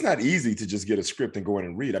it's not easy to just get a script and go in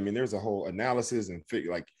and read. I mean, there's a whole analysis and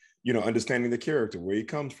understanding the character, where he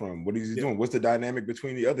comes from, what is he doing, what's the dynamic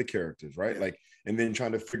between the other characters, right? Like, and then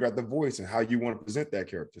trying to figure out the voice and how you want to present that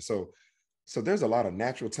character. So there's a lot of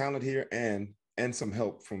natural talent here and some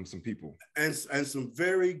help from some people. And some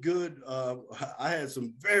very good, I had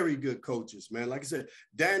some very good coaches, man. Like I said,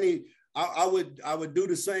 Danny, I would do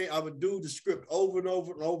the same. I would do the script over and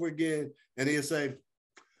over and over again. And he'd say,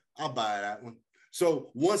 I'll buy that one.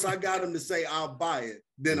 So once I got him to say, I'll buy it,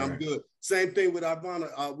 then I'm good. Same thing with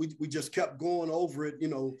Ivana. We just kept going over it,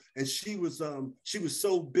 and she was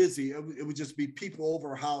so busy. It would just be people over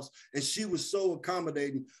her house. And she was so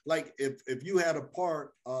accommodating. Like if you had a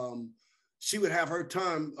part, she would have her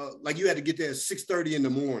time, like you had to get there at 6:30 in the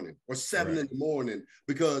morning or 7 in the morning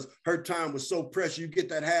because her time was so precious. You get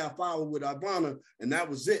that half hour with Ivana and that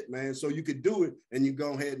was it, man. So you could do it and you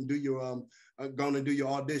go ahead and do your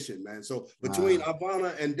audition, man. So between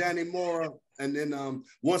Ivana and Danny Mora, and then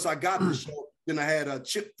once I got the show, then I had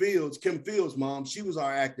Kim Fields' mom. She was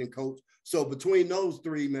our acting coach. So between those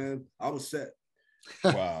three, man, I was set.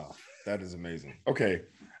 Wow, that is amazing. Okay.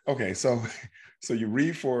 So you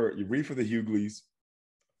read for the Hughleys,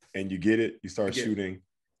 and you get it. You start shooting,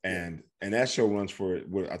 and that show runs for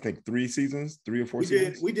I think 3 seasons, 3 or 4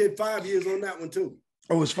 seasons. We did 5 years on that one too.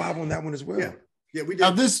 Oh, it's 5 on that one as well. Yeah, we did.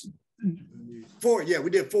 Now this 4. Yeah, we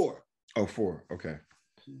did 4. Oh, 4. Okay.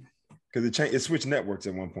 Because it switched networks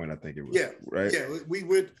at one point. I think it was. Yeah. Right. Yeah, we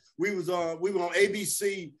were on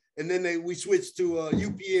ABC. And then we switched to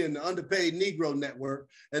UPN, the Underpaid Negro Network.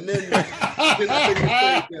 And then,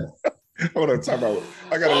 hold on, talk about.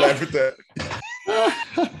 I gotta laugh at that.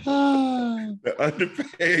 The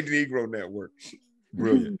Underpaid Negro Network,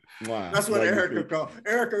 brilliant. Wow, that's what Erica called.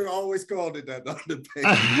 Erica always called it that, the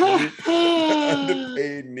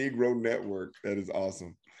Underpaid Negro Network. That is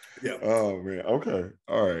awesome. Yeah. Oh man. Okay.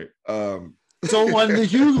 All right. So when the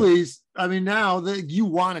Hughleys, I mean, now that you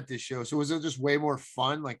wanted this show, so was it just way more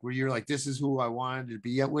fun? Like, where you're like, this is who I wanted to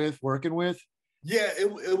be working with? Yeah,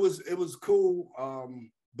 it was cool.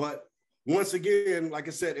 But once again, like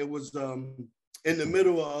I said, it was in the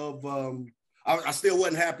middle of I still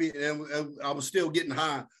wasn't happy, and I was still getting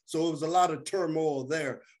high. So it was a lot of turmoil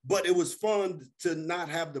there. But it was fun to not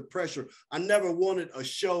have the pressure. I never wanted a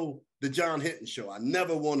show, the John Henton show. I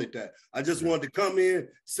never wanted that. I just wanted to come in,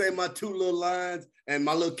 say my 2 little lines and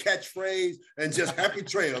my little catchphrase, and just happy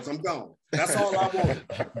trails. I'm gone. That's all I wanted.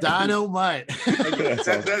 Dynamite.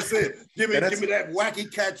 That's it. Give me that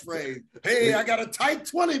wacky catchphrase. Hey, I got a tight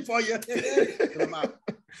 20 for you.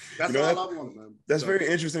 That's all I want, man. That's very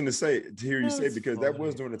interesting to hear you say, because that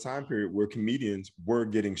was during the time period where comedians were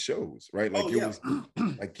getting shows, right? Like was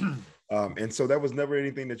like, and so that was never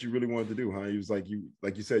anything that you really wanted to do, huh? It was like you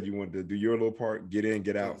said, you wanted to do your little part, get in,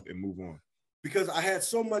 get out, and move on. Because I had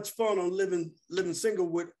so much fun on living single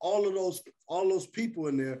with all those people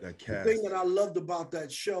in there. The thing that I loved about that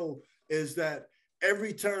show is that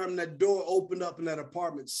every time that door opened up in that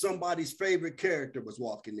apartment, somebody's favorite character was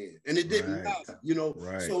walking in, and it didn't matter, you know.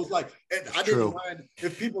 Right. So it's like I didn't mind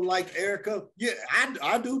if people like Erica. Yeah,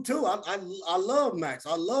 I do too. I love Max.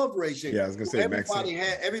 I love Rachel. Yeah, I was gonna say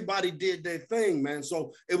everybody did their thing, man.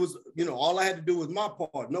 So it was, you know, all I had to do was my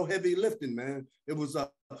part. No heavy lifting, man. It was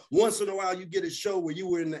once in a while you get a show where you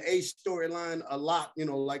were in the A storyline a lot, you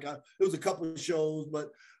know, like it was a couple of shows,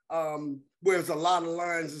 but where it's a lot of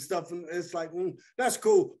lines and stuff, and it's like, that's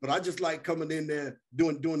cool, but I just like coming in there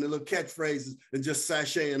doing the little catchphrases and just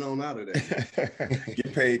sashaying on out of there.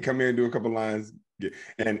 Get paid, come in and do a couple lines.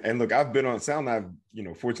 And look, I've been on Sound. I've, you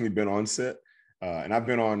know, fortunately been on set, and I've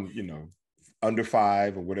been on, you know, under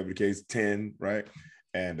 5 or whatever the case, 10, right?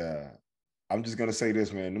 And I'm just gonna say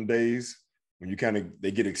this, man, them days when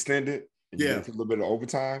they get extended and you get a little bit of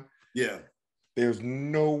overtime, there's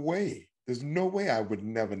no way I would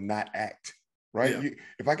never not act, right? Yeah.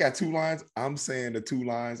 If I got 2 lines, I'm saying the 2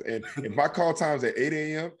 lines. And if my call time's at 8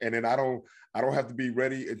 a.m. and then I don't have to be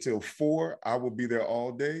ready until 4, I will be there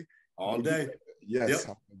all day. All day. Yes.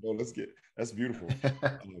 Yep. That's beautiful.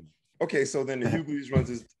 Okay, so then the Hughleys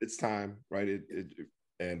runs its time, right?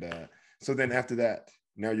 So then after that,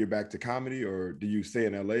 now you're back to comedy, or do you stay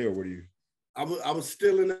in LA, or what do you? I was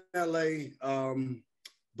still in LA.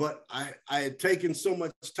 But I had taken so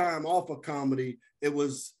much time off of comedy. It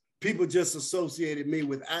was, people just associated me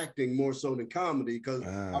with acting more so than comedy, because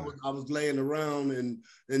I was laying around and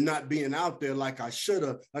not being out there like I should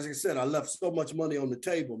have. As I said, I left so much money on the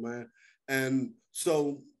table, man. And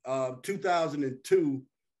so 2002,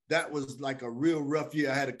 that was like a real rough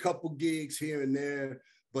year. I had a couple gigs here and there,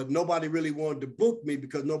 but nobody really wanted to book me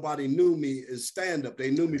because nobody knew me as stand-up.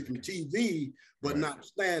 They knew me from TV, but not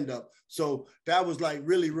stand-up. So that was like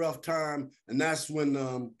really rough time. And that's when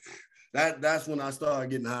that's when I started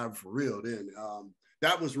getting high for real then.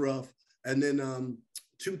 That was rough. And then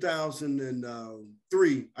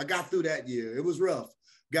 2003, I got through that year. It was rough.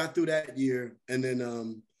 Got through that year. And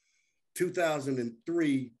then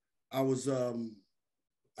 2003, I was, I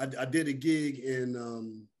did a gig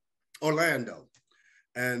in Orlando.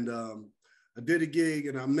 And I did a gig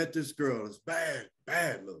and I met this girl. It's bad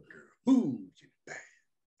little girl. Ooh, she's bad.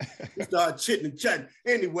 We started chitting and chatting.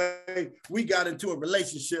 Anyway, we got into a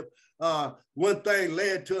relationship. One thing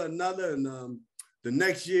led to another. And the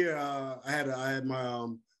next year, I had my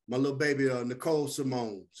little baby, Nicole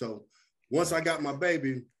Simone. So once I got my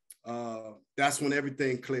baby, that's when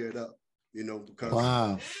everything cleared up, you know,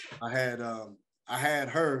 because I had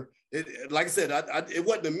her. Like I said, it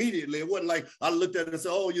wasn't immediately. It wasn't like I looked at it and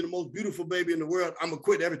said, "Oh, you're the most beautiful baby in the world. I'm gonna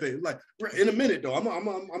quit everything." Like in a minute, though, I'm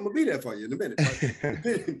gonna be there for you in a minute.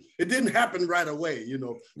 It didn't happen right away, you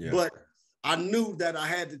know. Yeah. But I knew that I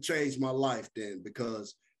had to change my life then,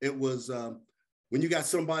 because it was when you got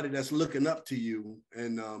somebody that's looking up to you,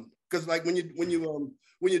 and because like when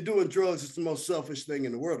you're doing drugs, it's the most selfish thing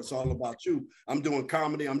in the world. It's all about you. I'm doing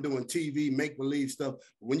comedy, I'm doing TV, make-believe stuff.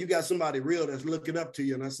 When you got somebody real that's looking up to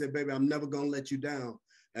you, and I said, baby, I'm never gonna let you down.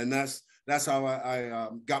 And that's how I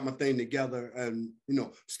got my thing together, and you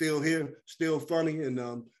know, still here, still funny,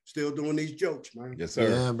 and still doing these jokes, man. Yes, sir.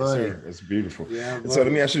 Yeah, buddy. Yes, sir. It's beautiful. Yeah, buddy. So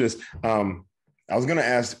let me ask you this. I was gonna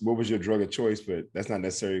ask what was your drug of choice, but that's not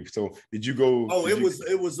necessary. So did you go? Oh, I was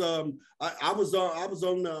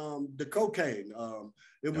on the cocaine.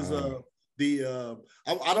 It was I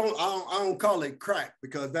don't call it crack,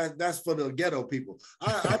 because that's for the ghetto people.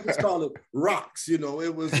 I just call it rocks. You know,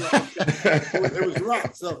 it was it was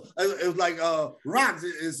rocks. So it was like rocks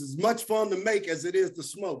is as much fun to make as it is to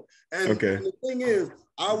smoke. And, and the thing is,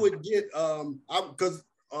 I would get because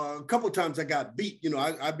a couple of times I got beat. You know,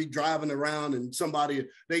 I'd be driving around and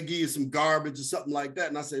they give you some garbage or something like that.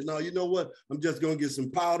 And I said, no, you know what? I'm just going to get some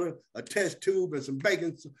powder, a test tube, and some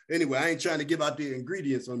bacon. Anyway, I ain't trying to give out the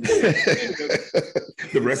ingredients on this.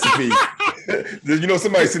 The recipe. You know,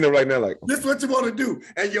 somebody's sitting there right now like, this is what you want to do.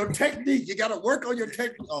 And your technique, you got to work on your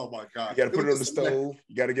technique. Oh, my God. You got to put it on the stove.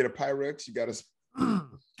 You got to get a Pyrex. You got to...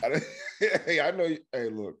 Hey, I know you. Hey,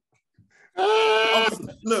 look. I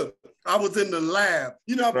was in the lab.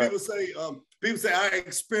 You know how people say I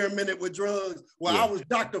experimented with drugs. Well, I was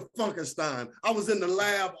Dr. Funkenstein. I was in the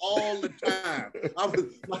lab all the time. I was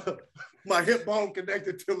my hip bone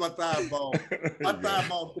connected to my thigh bone. My thigh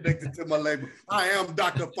bone connected to my label. I am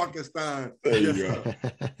Dr. Funkenstein. There you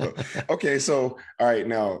go. Okay, so all right,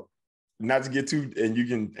 now not to get too, and you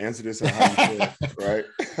can answer this how you feel, right?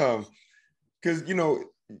 Because you know,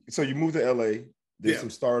 so you moved to LA. There's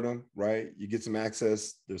some stardom, right? You get some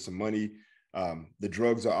access. There's some money. The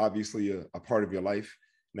drugs are obviously a part of your life.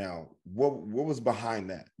 Now, what was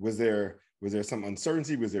behind that? Was there some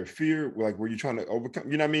uncertainty? Was there fear? Like, were you trying to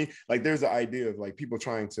overcome? You know what I mean? Like, there's the idea of like people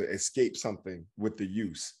trying to escape something with the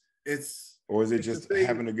use. Or is it just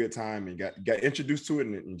having a good time and got introduced to it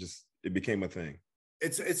and just it became a thing?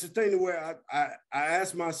 It's a thing where I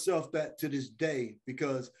ask myself that to this day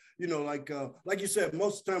because, you know, like you said,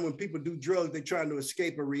 most of the time when people do drugs, they're trying to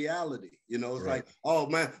escape a reality. You know, it's like, oh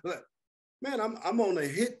man, I'm on a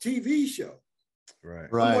hit TV show. Right.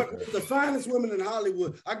 The finest women in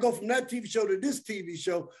Hollywood. I go from that TV show to this TV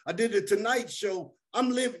show. I did the Tonight Show. I'm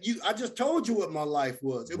living. I just told you what my life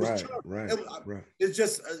was. It was right. It's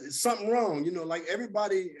just something wrong. You know, like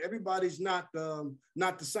everybody's not the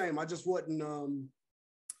same. I just wasn't.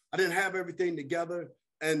 I didn't have everything together,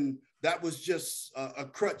 and that was just a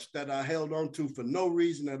crutch that I held on to for no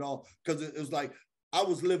reason at all. Because it was like I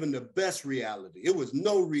was living the best reality. It was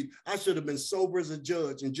no reason. I should have been sober as a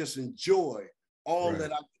judge and just enjoy all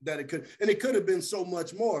that it could. And it could have been so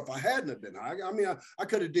much more if I hadn't have been. I mean, I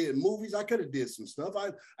could have did movies. I could have did some stuff.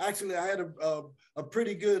 I had a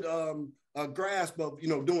pretty good grasp of, you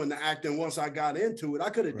know, doing the acting. Once I got into it, I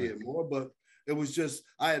could have did more, but it was just,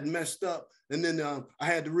 I had messed up. And then I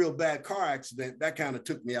had the real bad car accident. That kind of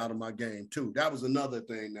took me out of my game too. That was another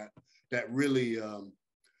thing that really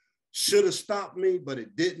should have stopped me, but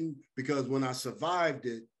it didn't, because when I survived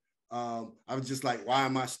it, I was just like, why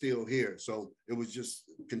am I still here? So it was just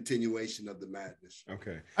a continuation of the madness.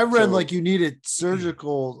 Okay. I read like you needed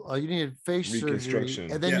surgical, you needed face surgery.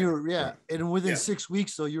 And then you were, and within 6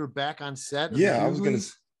 weeks, so you were back on set. Yeah, I was going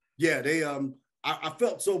to. Yeah, they, I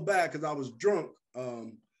felt so bad because I was drunk.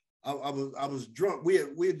 I was drunk. We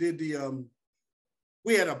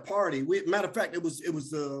had a party. Matter of fact, it was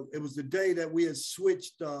the day that we had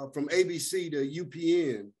switched from ABC to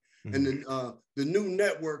UPN. Mm-hmm. And the new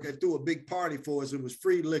network had threw a big party for us. It was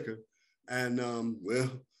free liquor, and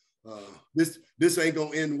this ain't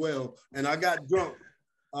gonna end well. And I got drunk,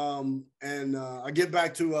 and I get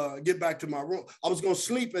back to my room. I was gonna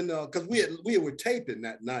sleep in because we were taping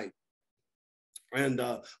that night, and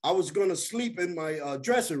I was gonna sleep in my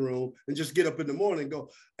dressing room and just get up in the morning and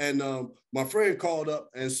go. And my friend called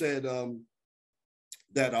up and said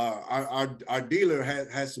that our dealer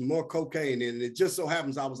had some more cocaine in it. It just so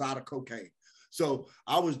happens I was out of cocaine. So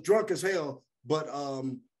I was drunk as hell, but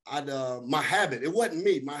my habit, it wasn't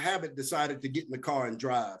me, my habit decided to get in the car and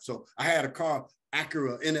drive. So I had a car,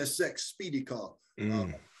 Acura NSX speedy car,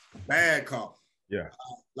 bad car. Yeah.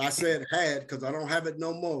 I said had, because I don't have it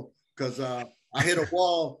no more, because I hit a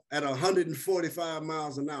wall at 145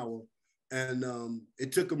 miles an hour, and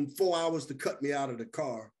it took them 4 hours to cut me out of the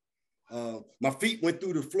car. My feet went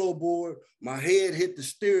through the floorboard. My head hit the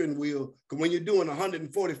steering wheel. Because when you're doing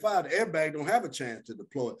 145, the airbag don't have a chance to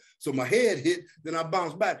deploy. So my head hit, then I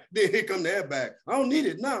bounced back. Then here come the airbag. I don't need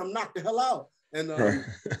it now. I'm knocked the hell out. And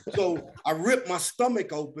so I ripped my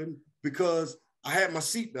stomach open because I had my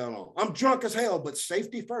seatbelt on. I'm drunk as hell, but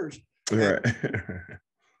safety first. Right.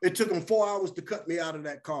 It took them 4 hours to cut me out of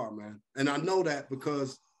that car, man. And I know that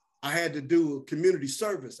because I had to do a community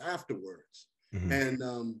service afterwards. Mm-hmm.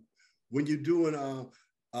 And when you're doing,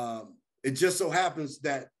 it just so happens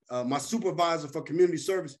that my supervisor for community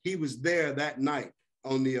service, he was there that night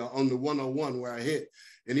on the 101 where I hit.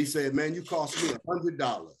 And he said, man, you cost me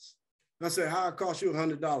 $100. I said, how it cost you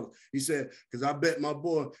 $100? He said, because I bet my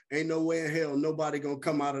boy, ain't no way in hell nobody gonna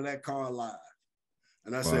come out of that car alive.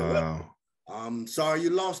 And I said, well, I'm sorry you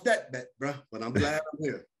lost that bet, bro, but I'm glad I'm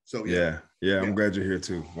here. So yeah, I'm glad you're here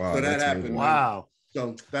too. Wow, so that happened. Wow.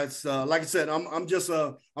 So that's like I said, I'm just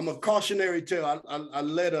I'm a cautionary tale. I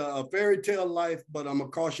led a fairy tale life, but I'm a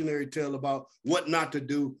cautionary tale about what not to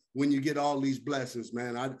do when you get all these blessings,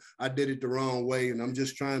 man. I did it the wrong way, and I'm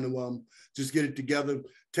just trying to just get it together,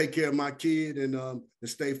 take care of my kid, and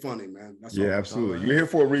stay funny, man. That's all. Absolutely. You're here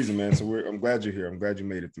for a reason, man. So I'm glad you're here. I'm glad you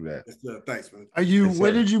made it through that. Thanks, man.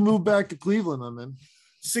 When did you move back to Cleveland, man?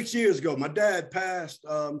 6 years ago. My dad passed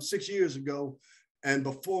 6 years ago. And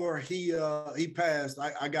before he passed,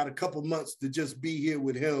 I got a couple months to just be here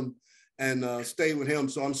with him and stay with him.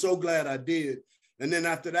 So I'm so glad I did. And then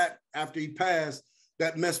after that, after he passed,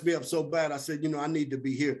 that messed me up so bad. I said, I need to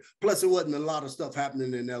be here. Plus, it wasn't a lot of stuff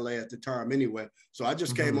happening in LA at the time anyway. So I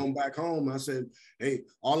just came on back home. I said, hey,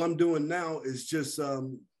 all I'm doing now is just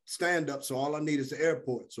stand up. So all I need is the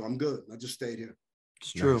airport. So I'm good. I just stayed here.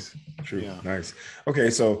 It's true. Nice. True. Yeah. Nice.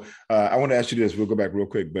 Okay. So I want to ask you this. We'll go back real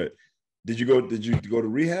quick, but did you go to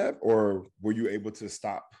rehab, or were you able to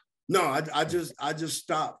stop? No, I just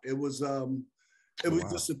stopped. It was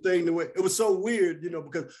just a thing that it was so weird,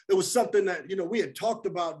 because it was something that, we had talked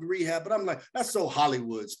about rehab, but I'm like, that's so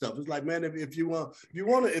Hollywood stuff. It's like, man, if you want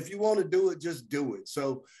to do it, just do it.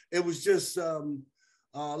 So it was just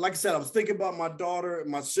like I said, I was thinking about my daughter,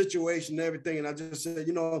 my situation, and everything, and I just said,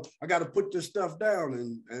 I got to put this stuff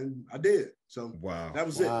down, and I did. So that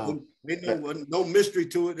was it. Ain't no mystery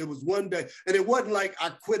to it. It was one day, and it wasn't like I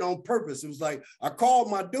quit on purpose. It was like I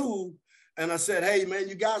called my dude, and I said, "Hey, man,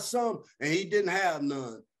 you got some?" And he didn't have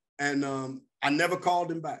none, and I never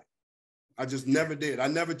called him back. I just never did. I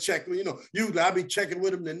never checked. Usually I'd be checking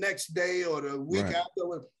with him the next day or the week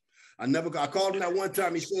after. I called him that one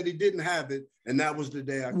time. He said he didn't have it, and that was the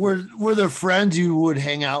day I quit. Were there friends you would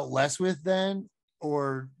hang out less with then,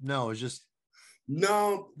 or no? It's just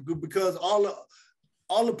no, because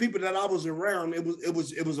all the people that I was around,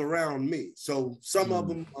 it was around me. So some of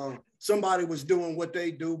them, somebody was doing what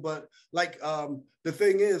they do, but like the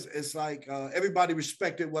thing is, it's like everybody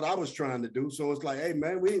respected what I was trying to do. So it's like, hey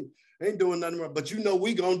man, we ain't doing nothing wrong, but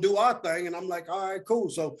we gonna do our thing. And I'm like, all right, cool.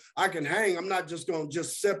 So I can hang. I'm not just gonna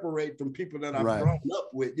separate from people that I've grown up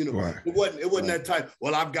with. It wasn't that type.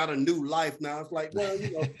 Well, I've got a new life now. It's like, well,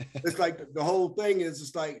 it's like the whole thing is,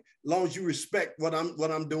 it's like, as long as you respect what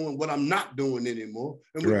I'm doing, what I'm not doing anymore.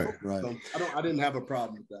 And so I didn't have a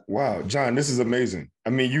problem with that. Wow, John, this is amazing. I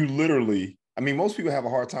mean, you literally. Most people have a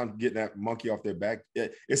hard time getting that monkey off their back.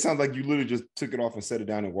 It sounds like you literally just took it off and set it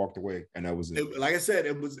down and walked away, and that was it. Like I said,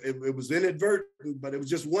 it was inadvertent, but it was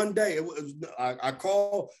just one day. I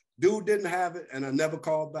called, dude didn't have it, and I never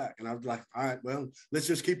called back. And I was like, all right, well, let's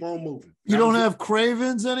just keep on moving. You don't have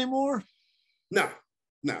cravings anymore? No,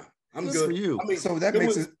 I'm good. For you. So that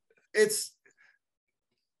makes it. It's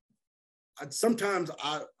sometimes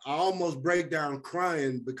I almost break down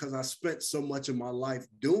crying because I spent so much of my life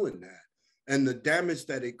doing that. And the damage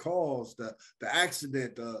that it caused, the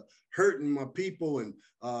accident, hurting my people, and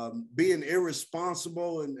being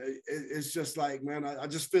irresponsible. And it's just like, man, I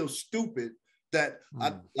just feel stupid that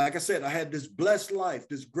like I said, I had this blessed life,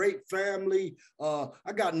 this great family.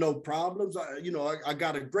 I got no problems. I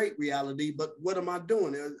got a great reality, but what am I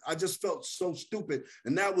doing? I just felt so stupid.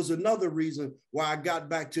 And that was another reason why I got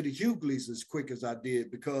back to the Hughleys as quick as I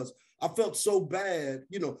did, because I felt so bad.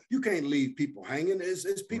 You can't leave people hanging.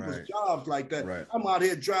 It's people's jobs like that. Right. I'm out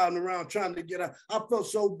here driving around trying to get out. I felt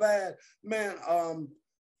so bad, man.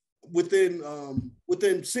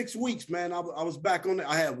 Within 6 weeks, man, I was back on it.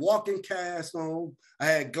 I had walking cast on. I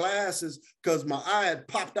had glasses because my eye had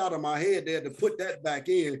popped out of my head. They had to put that back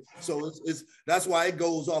in. So that's why it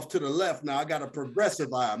goes off to the left now. I got a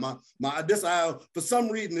progressive eye. This eye, for some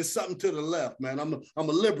reason, is something to the left, man. I'm a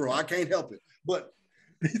liberal. I can't help it. But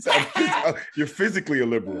you're physically a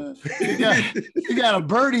liberal. You got a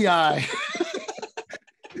birdie eye.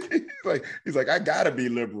 He's like, I gotta be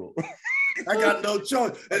liberal. I got no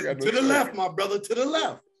choice. To the left, my brother, to the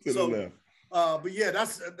left. To the left. But yeah,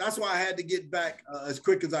 that's why I had to get back as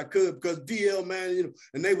quick as I could, because DL, man,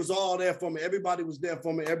 and they was all there for me. Everybody was there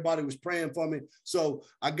for me. Everybody was praying for me. So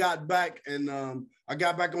I got back, and I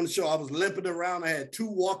got back on the show. I was limping around. I had 2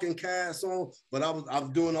 walking casts on, but I was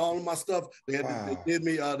doing all of my stuff. They did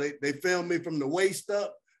me. They filmed me from the waist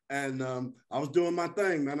up, and I was doing my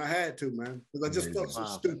thing, man. I had to, man, because I just felt so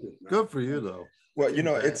stupid. Man. Good for you, though. Well,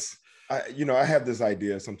 I have this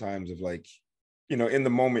idea sometimes of like, in the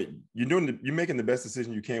moment, you're making the best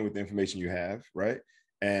decision you can with the information you have, right?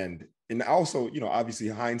 And also, obviously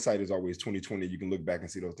hindsight is always 20/20. You can look back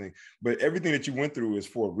and see those things, but everything that you went through is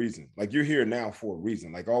for a reason. Like, you're here now for a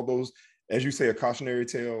reason. Like, all those, as you say, a cautionary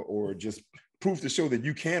tale, or just proof to show that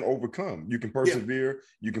you can overcome, you can persevere,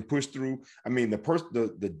 you can push through. I mean,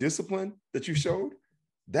 the discipline that you showed,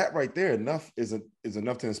 that right there is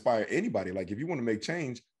enough to inspire anybody. Like if you want to make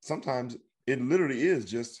change, sometimes it literally is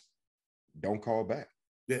just don't call back.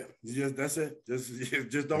 Yeah, that's it.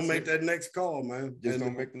 Just don't make that next call, man.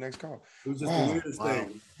 Don't make the next call. It was just the weirdest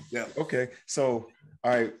thing. Yeah. Okay. So,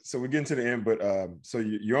 all right. So we're getting to the end, but so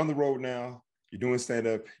you're on the road now. You're doing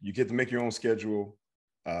stand-up. You get to make your own schedule.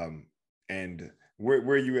 And where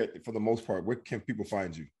are you at for the most part? Where can people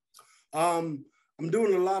find you? I'm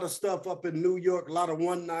doing a lot of stuff up in New York, a lot of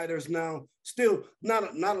one-nighters now. Still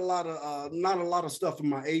not a lot of stuff from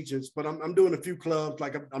my agents, but I'm doing a few clubs.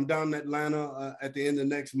 Like I'm down in Atlanta at the end of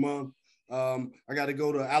next month. I got to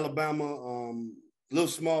go to Alabama, little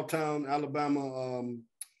small town, Alabama,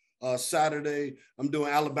 Saturday. I'm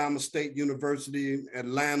doing Alabama State University,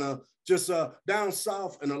 Atlanta, just down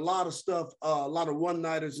south, and a lot of stuff, a lot of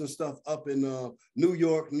one-nighters and stuff up in New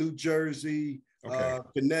York, New Jersey,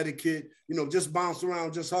 Connecticut, just bounce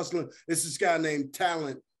around, just hustling. It's this guy named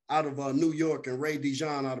Talent out of New York and Ray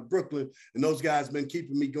Dijon out of Brooklyn. And those guys been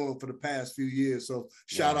keeping me going for the past few years. So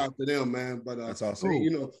shout out to them, man. But that's awesome.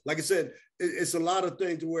 Like I said, it's a lot of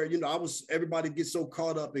things to where, everybody gets so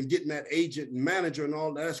caught up in getting that agent and manager and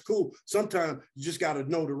all that. That's cool. Sometimes you just got to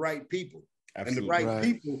know the right people. Absolutely. And the right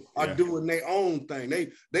people are doing their own thing.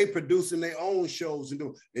 They producing their own shows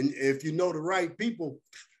and if you know the right people,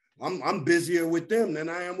 I'm busier with them than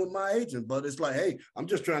I am with my agent, but it's like, hey, I'm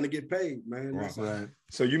just trying to get paid, man. Right.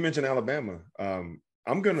 So you mentioned Alabama. I'm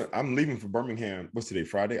leaving for Birmingham. What's today?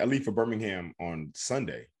 Friday. I leave for Birmingham on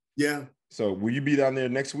Sunday. Yeah. So will you be down there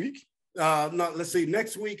next week? No. Let's see.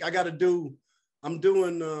 Next week I'm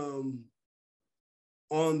doing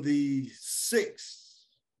on the 6th.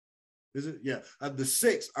 Is it? Yeah. The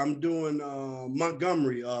 6th, I'm doing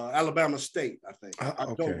Montgomery, Alabama State, I think.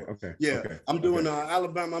 Okay. Yeah. Okay. I'm doing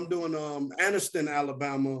Alabama. I'm doing Anniston,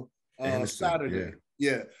 Alabama, Saturday.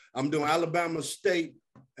 Yeah. I'm doing Alabama State,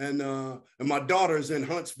 and my daughter's in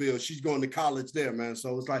Huntsville. She's going to college there, man.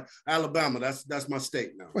 So it's like Alabama. That's my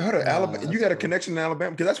state now. Well, Alabama. You got a connection in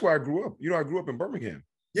Alabama? Because that's where I grew up. I grew up in Birmingham.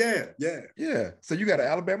 Yeah. So you got an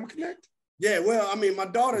Alabama connect? Yeah, well, I mean, my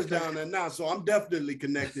daughter's down there now, so I'm definitely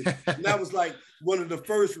connected. And that was like one of the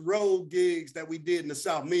first road gigs that we did in the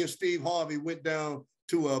South. Me and Steve Harvey went down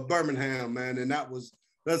to Birmingham, man, and I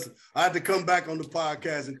had to come back on the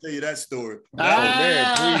podcast and tell you that story. Oh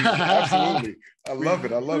man, please, absolutely, I love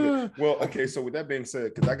it. Well, okay, so with that being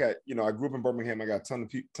said, because I got, I grew up in Birmingham, I got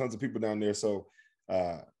tons of people down there, so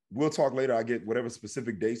we'll talk later. I get whatever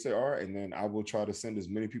specific dates there are, and then I will try to send as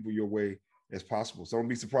many people your way as possible. So don't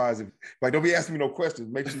be surprised if don't be asking me no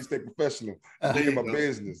questions. Make sure you stay professional. Stay in my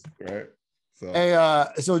business, right? So hey,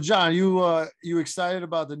 so John, you excited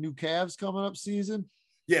about the new Cavs coming up season?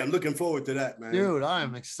 Yeah, I'm looking forward to that, man. Dude, I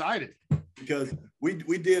am excited because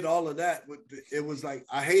we did all of that. It was like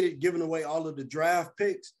I hated giving away all of the draft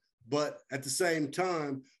picks, but at the same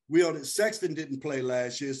time, Sexton didn't play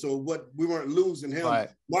last year, so we weren't losing him. Right.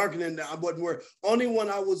 Marketing, I wasn't worried. Only one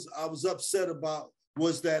I was upset about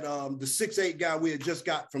was that the 6'8" guy we had just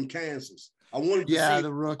got from Kansas. I wanted to see.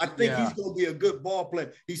 The rookie. I think he's going to be a good ball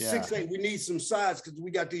player. He's 6'8". We need some size because we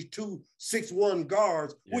got these 2 6'1"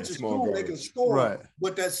 guards, which is cool. Guards. They can score. Right.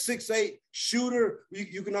 But that 6'8" shooter,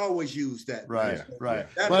 you can always use that. Right. Man. Right.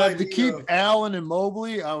 But to keep Allen and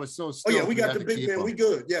Mobley, I was so stoked. Oh yeah, we got the big man. We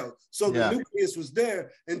good. Yeah. So the nucleus was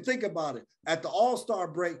there. And think about it. At the All-Star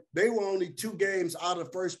break, they were only 2 games out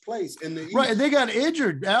of first place in the East. Right, and they got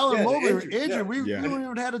injured. Allen and Mobley were injured. Yeah. We don't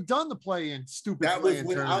even had a done to play in stupid. That was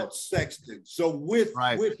without tournament. Sexton. So with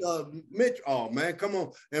Mitch, oh man, come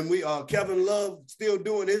on. And we Kevin Love still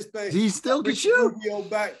doing his thing. He still can shoot.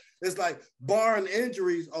 Back. It's like barring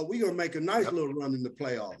injuries, we gonna make a nice little run in the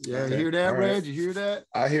playoffs. Yeah, you hear that, Reg? You hear that?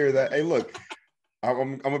 I hear that. Hey, look,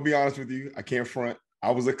 I'm gonna be honest with you. I can't front. I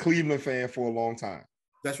was a Cleveland fan for a long time.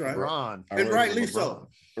 That's right. LeBron. And rightly so.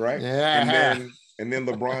 Right? Yeah. And then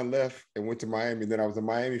LeBron left and went to Miami. Then I was a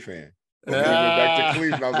Miami fan. And then he went back to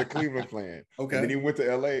Cleveland. I was a Cleveland fan. Okay. And then he went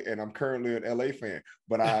to LA, and I'm currently an LA fan.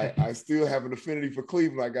 But I still have an affinity for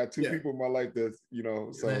Cleveland. I got 2 people in my life that's,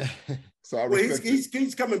 so I respect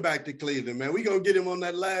he's coming back to Cleveland, man. We're gonna get him on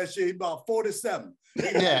that last year. He about 47.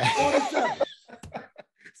 Yeah. 47.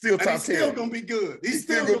 Still top 10. He's still gonna be good. He's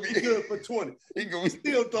still gonna be good for 20. He's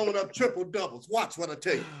still throwing up triple doubles. Watch what I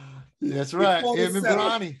tell you. That's right. Him and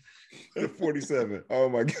Bronny. 47. Oh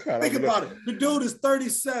my God. Think about it. The dude is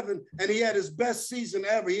 37 and he had his best season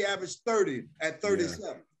ever. He averaged 30 at 37.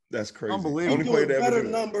 Yeah, that's crazy. Unbelievable. He's doing better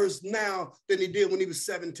numbers now than he did when he was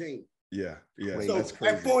 17. Yeah. So that's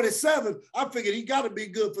crazy. At 47, I figured he got to be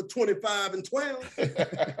good for 25 and 12.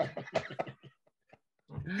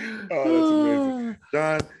 Oh, that's amazing.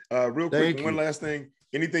 John, real quick, one last thing.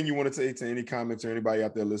 anything you want to say to any comments or anybody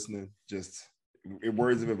out there listening, just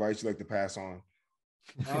words of advice you like to pass on.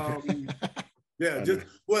 Yeah,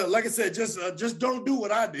 like I said, just don't do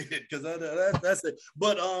what I did, because that's it.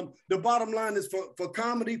 But the bottom line is for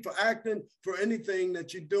comedy, for acting, for anything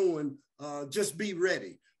that you're doing, just be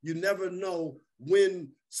ready. You never know when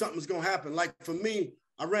something's gonna happen. Like for me,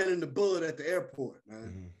 I ran into Bud at the airport, man.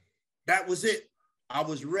 Mm-hmm. That was it. I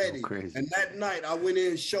was ready. And that night I went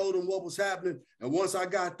in, showed him what was happening. And once I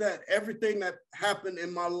got that, everything that happened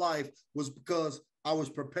in my life was because I was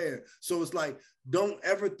prepared. So it's like, don't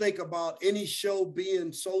ever think about any show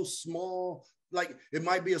being so small. Like, it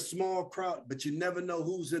might be a small crowd, but you never know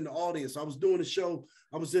who's in the audience. I was doing a show.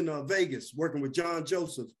 I was in Vegas working with John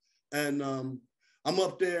Joseph, and I'm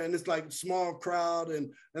up there, and it's like small crowd,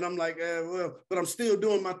 and I'm like, but I'm still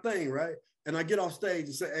doing my thing, right? And I get off stage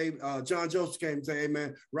and say, hey, John Joseph came and say, hey,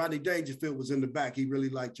 man, Rodney Dangerfield was in the back. He really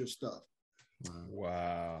liked your stuff.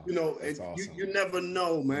 Wow. You know, and awesome. you never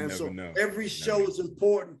know, man. Every show is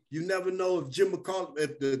important. You never know if Jim McCall,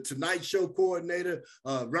 if the Tonight Show coordinator,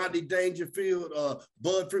 Rodney Dangerfield,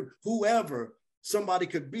 Bud, whoever, somebody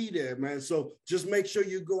could be there, man. So just make sure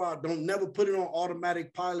you go out. Don't never put it on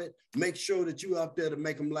automatic pilot. Make sure that you out there to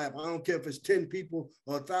make them laugh. I don't care if it's 10 people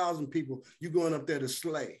or 1,000 people. You going up there to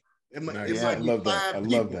slay. It might be 5 people, I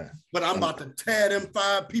love that. But I'm about to tear them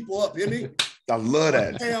 5 people up. Hear me? I love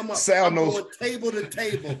that. Sal knows. Going table to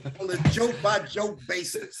table on a joke by joke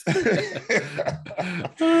basis. I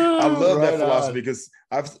love that philosophy, because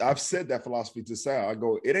I've said that philosophy to Sal. I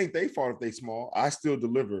go, it ain't their fault if they small. I still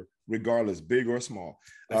deliver regardless, big or small.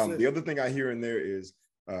 The other thing I hear in there is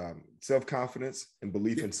self-confidence and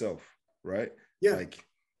belief in self, right? Yeah.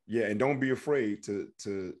 Yeah, and don't be afraid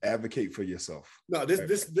to advocate for yourself. No,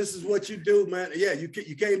 this is what you do, man. Yeah, you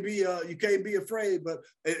can't be afraid. But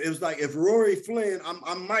it was like, if Rory Flynn,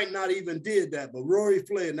 I might not even did that, but Rory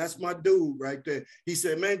Flynn, that's my dude right there. He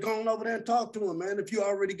said, man, go on over there and talk to him, man. If you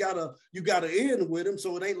already got an in with him,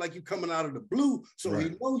 so it ain't like you coming out of the blue, so he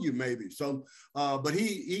know you maybe. So, but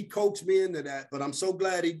he coaxed me into that. But I'm so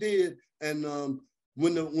glad he did. And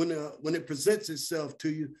when it presents itself to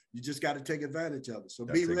you, you just got to take advantage of it. So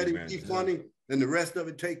be ready, be funny, and the rest of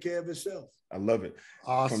it take care of itself. I love it.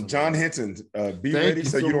 Awesome. From John Henton, be ready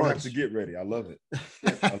so you don't have to get ready. I love it.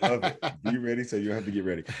 I love it. Be ready so you don't have to get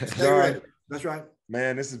ready. Stay ready. That's right.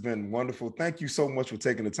 Man, this has been wonderful. Thank you so much for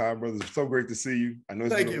taking the time, brother. It's so great to see you. I know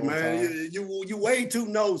it's Thank you, man. You way too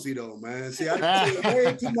nosy though, man. See, I say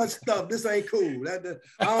way too much stuff. This ain't cool. I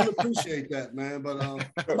don't appreciate that, man. But I'm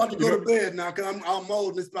about to go to bed now because I'm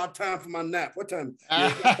old and it's about time for my nap. What time?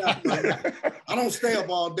 I don't stay up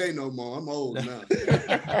all day no more. I'm old now.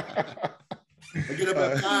 I get up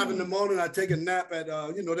at 5 in the morning. I take a nap at,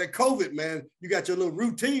 that COVID, man. You got your little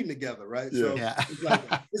routine together, right? So it's like,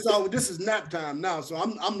 this is nap time now. So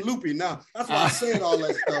I'm loopy now. That's why I said all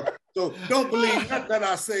that stuff. So don't believe that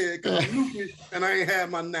I said, because I'm loopy and I ain't had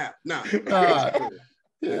my nap. Nah. Get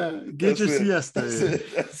your siesta.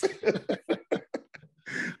 That's it.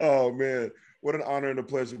 Oh, man. What an honor and a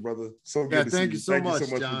pleasure, brother. So good to see you. Thank you so much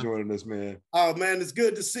for joining us, man. Oh, man, it's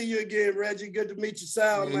good to see you again, Reggie. Good to meet you,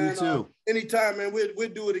 Sal, man. You too. Anytime, man, we'll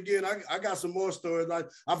do it again. I got some more stories. I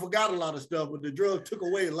forgot a lot of stuff, but the drug took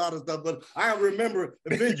away a lot of stuff. But I remember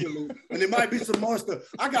eventually, and there might be some more stuff.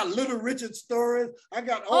 I got Little Richard stories. I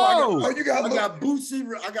got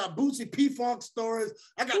Bootsy P-Funk stories.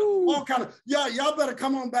 I got all kind of y'all better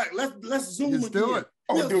come on back. Let's zoom again. Do it.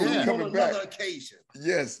 Oh, dude, we're coming back. Occasion.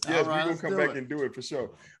 Yes, we're gonna come back and do it for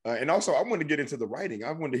sure. And also, I want to get into the writing.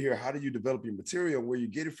 I wanted to hear, how do you develop your material? Where you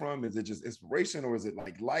get it from? Is it just inspiration, or is it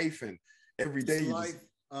like life and every day?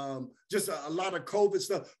 Just a lot of COVID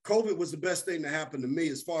stuff. COVID was the best thing to happen to me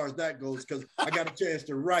as far as that goes, because I got a chance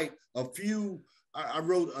to write a few. I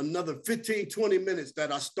wrote another 15, 20 minutes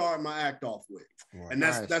that I start my act off with. Right. And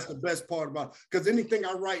that's the best part about it. Because anything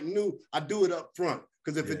I write new, I do it up front.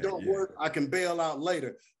 Because if it don't work, I can bail out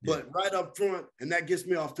later. But right up front, and that gets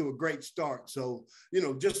me off to a great start. So,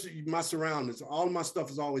 just my surroundings, all of my stuff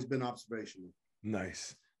has always been observational.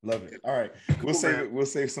 Nice. Love it. All right. We'll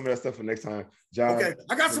save some of that stuff for next time. John. Okay.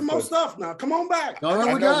 I got some more stuff now. Come on back.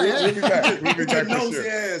 We'll be back. We'll be back. Nosy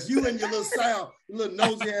ass. You and your little Sal, little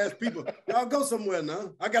nosy ass people. Y'all go somewhere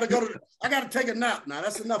now. I gotta take a nap now.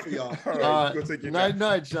 That's enough of y'all. All right. Go take your nap.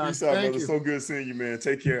 Night, John. Peace out, brother. So good seeing you, man.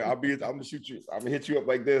 Take care. I'm gonna shoot you. I'm gonna hit you up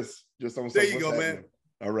like this. Just on there you go, man.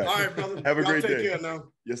 All right. All right, brother. Have a great day. Take care now.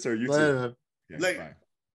 Yes, sir. You too. Later.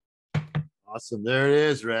 Bye. Awesome. There it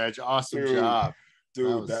is, Reg. Awesome job.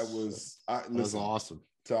 Dude, that was awesome.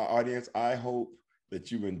 To our audience, I hope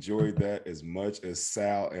that you enjoyed that as much as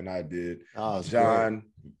Sal and I did. Oh, John,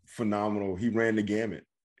 phenomenal. He ran the gamut.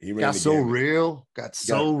 He ran got so real. Got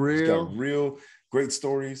real, great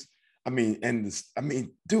stories. I mean,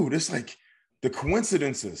 dude, it's like the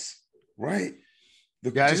coincidences, right?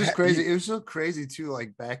 It's just crazy. It was so crazy too.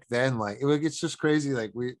 Like back then, it's just crazy.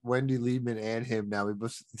 Like Wendy Liebman and him now, we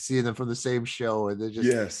both seeing them from the same show, and they're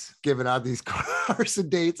just giving out these Carson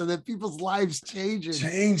dates, and then people's lives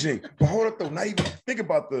changing. But hold up though, not even think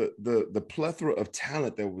about the plethora of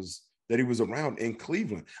talent that he was around in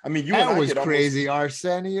Cleveland. I mean, that was crazy.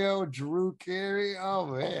 Arsenio, Drew Carey. Oh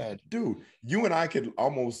man, dude, you and I could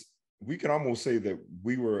almost say that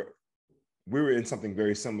we were in something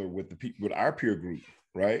very similar with our peer group,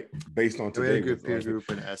 right? Based on today, we had a good peer group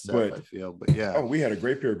in SF, I feel, but yeah. Oh, we had a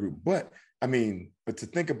great peer group, but I mean, but to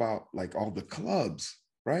think about like all the clubs,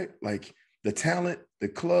 right? Like the talent, the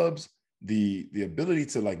clubs, the ability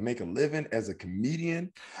to like make a living as a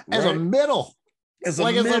comedian, as a middle.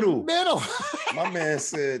 My man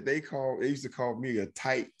said they used to call me a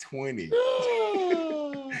tight 20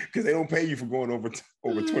 because they don't pay you for going over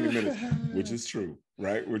 20 minutes, which is true,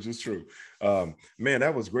 right? Man,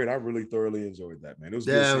 that was great. I really thoroughly enjoyed that, man. It was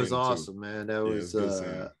it was awesome, man. That was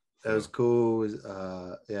cool. It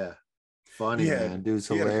was funny, man. Dude's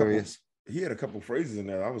hilarious. He had a couple phrases in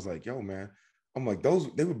there. I was like, yo, man. I'm like,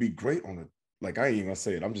 they would be great on it. Like, I ain't even gonna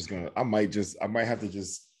say it. I might have to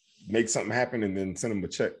just make something happen and then send him a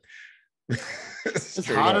check. It's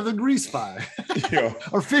hotter than grease fire.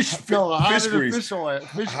 Or fish grease.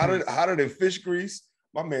 Hotter than fish grease.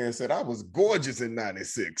 My man said I was gorgeous in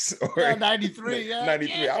 96. Or 93.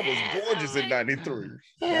 93. I was gorgeous in 93.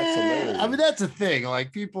 That's hilarious. I mean, that's a thing.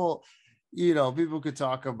 Like people could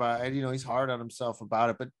talk about, and he's hard on himself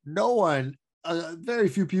about it, but very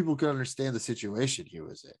few people can understand the situation he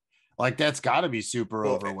was in. Like that's got to be super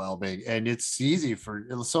overwhelming, and it's easy for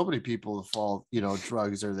so many people to fall.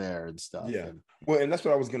 Drugs are there and stuff. Yeah. And that's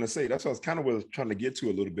what I was gonna say. That's what I was trying to get to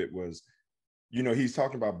a little bit was, he's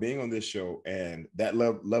talking about being on this show, and that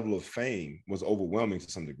level of fame was overwhelming to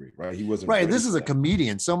some degree, right? He wasn't right. This is a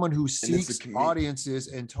comedian, someone who seeks audiences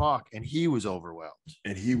and talk, and he was overwhelmed.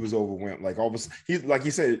 Like all of a sudden, like he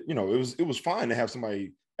said, it was fine to have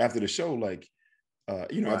somebody after the show, like.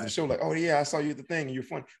 After the show, like, oh yeah, I saw you at the thing and you're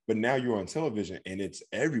fun, but now you're on television and it's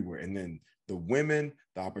everywhere. And then the women,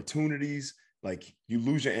 the opportunities, like you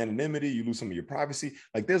lose your anonymity, you lose some of your privacy.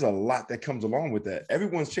 Like there's a lot that comes along with that.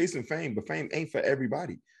 Everyone's chasing fame, but fame ain't for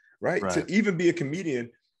everybody, right? To even be a comedian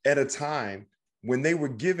at a time when they were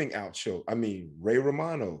giving out shows. I mean, Ray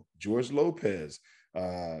Romano, George Lopez,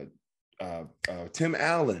 Tim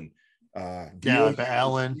Allen,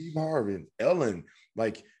 Steve Harvey, Ellen,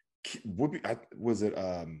 like. Was it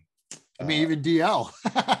even DL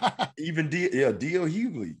DL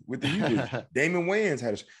Hughleys with the Hughleys. Damon Wayans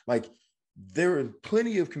had there were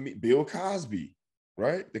plenty of Bill Cosby,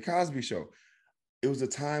 right? The Cosby Show. It was a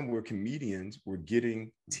time where comedians were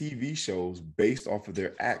getting TV shows based off of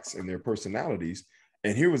their acts and their personalities,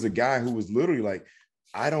 and here was a guy who was literally like,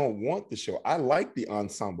 I don't want the show, I like the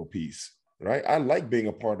ensemble piece, right? I like being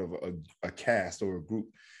a part of a cast or a group.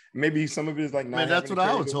 Maybe some of it is like, man, that's what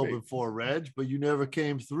I was hoping for, Reg, but you never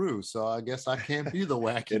came through. So I guess I can't be the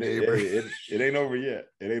wacky neighbor. It ain't over yet.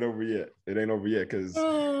 Because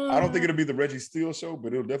I don't think it'll be the Reggie Steele show,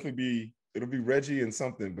 but it'll definitely be Reggie and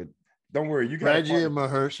something. But don't worry, you got Reggie and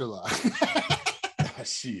Mahershala. Oh,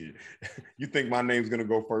 shit. You think my name's gonna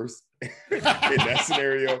go first in that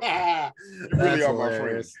scenario? You really are my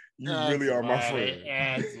friend. You really are my friend.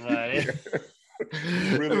 That's funny.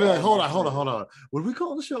 Really like, hold on. Would we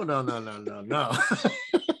call the show? No.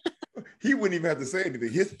 He wouldn't even have to say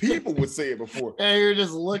anything. His people would say it before. Hey, you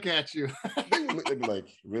just look at you. They'd be like,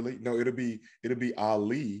 really? No, it'll be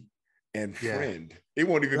Ali and friend. It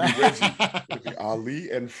won't even be Reggie. It'll be Ali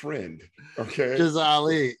and friend. Okay. Just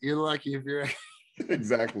Ali. You're lucky if you're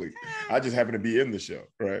exactly. I just happen to be in the show,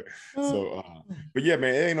 right? So but yeah,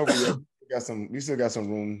 man, it ain't over yet. We still got some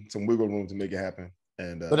room, some wiggle room to make it happen.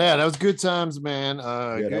 And but yeah, that was good times, man.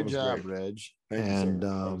 Good job, great. Reg. Thank you, sir.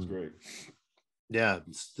 That was great. Yeah,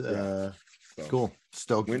 cool.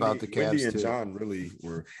 Stoked about the Cavs. Wendy and John really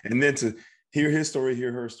were, and then to hear his story,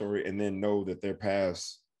 hear her story, and then know that their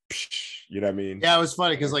paths. You know what I mean? Yeah, it was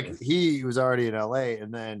funny because like he was already in LA,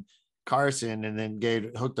 and then Carson, and then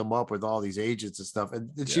hooked him up with all these agents and stuff. And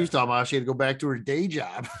she was talking about she had to go back to her day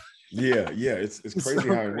job. Yeah, it's crazy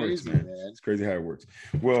how it works, man. It's crazy how it works.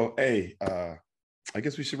 Well, hey, I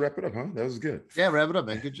guess we should wrap it up, huh? That was good. Yeah, wrap it up,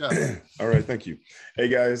 man. Good job. All right, thank you. Hey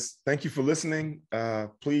guys, thank you for listening.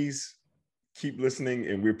 Please keep listening,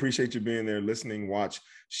 and we appreciate you being there, listening, watch,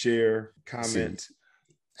 share, comment.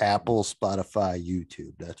 Apple, Spotify,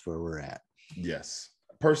 YouTube. That's where we're at. Yes.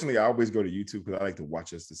 Personally, I always go to YouTube because I like to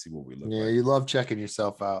watch us to see what we look like. Yeah, you love checking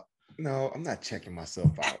yourself out. No, I'm not checking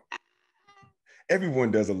myself out.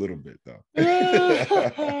 Everyone does a little bit, though.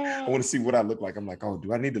 I want to see what I look like. I'm like, oh,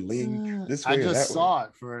 do I need to lean this way? I just saw way?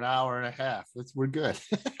 it for an hour and a half. We're good.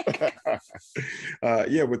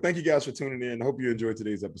 Yeah, well, thank you guys for tuning in. I hope you enjoyed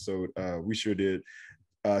today's episode. We sure did.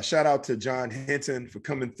 Shout out to John Henton for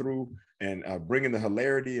coming through and bringing the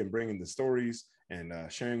hilarity and bringing the stories and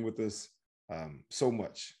sharing with us so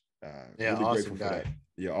much. Yeah, really awesome grateful guy. for that.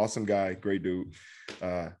 Yeah, awesome guy, great dude.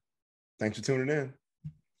 Thanks for tuning in.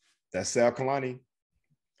 That's Sal Kalani.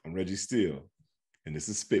 I'm Reggie Steele, and this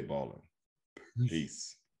is Spitballin.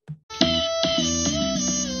 Peace.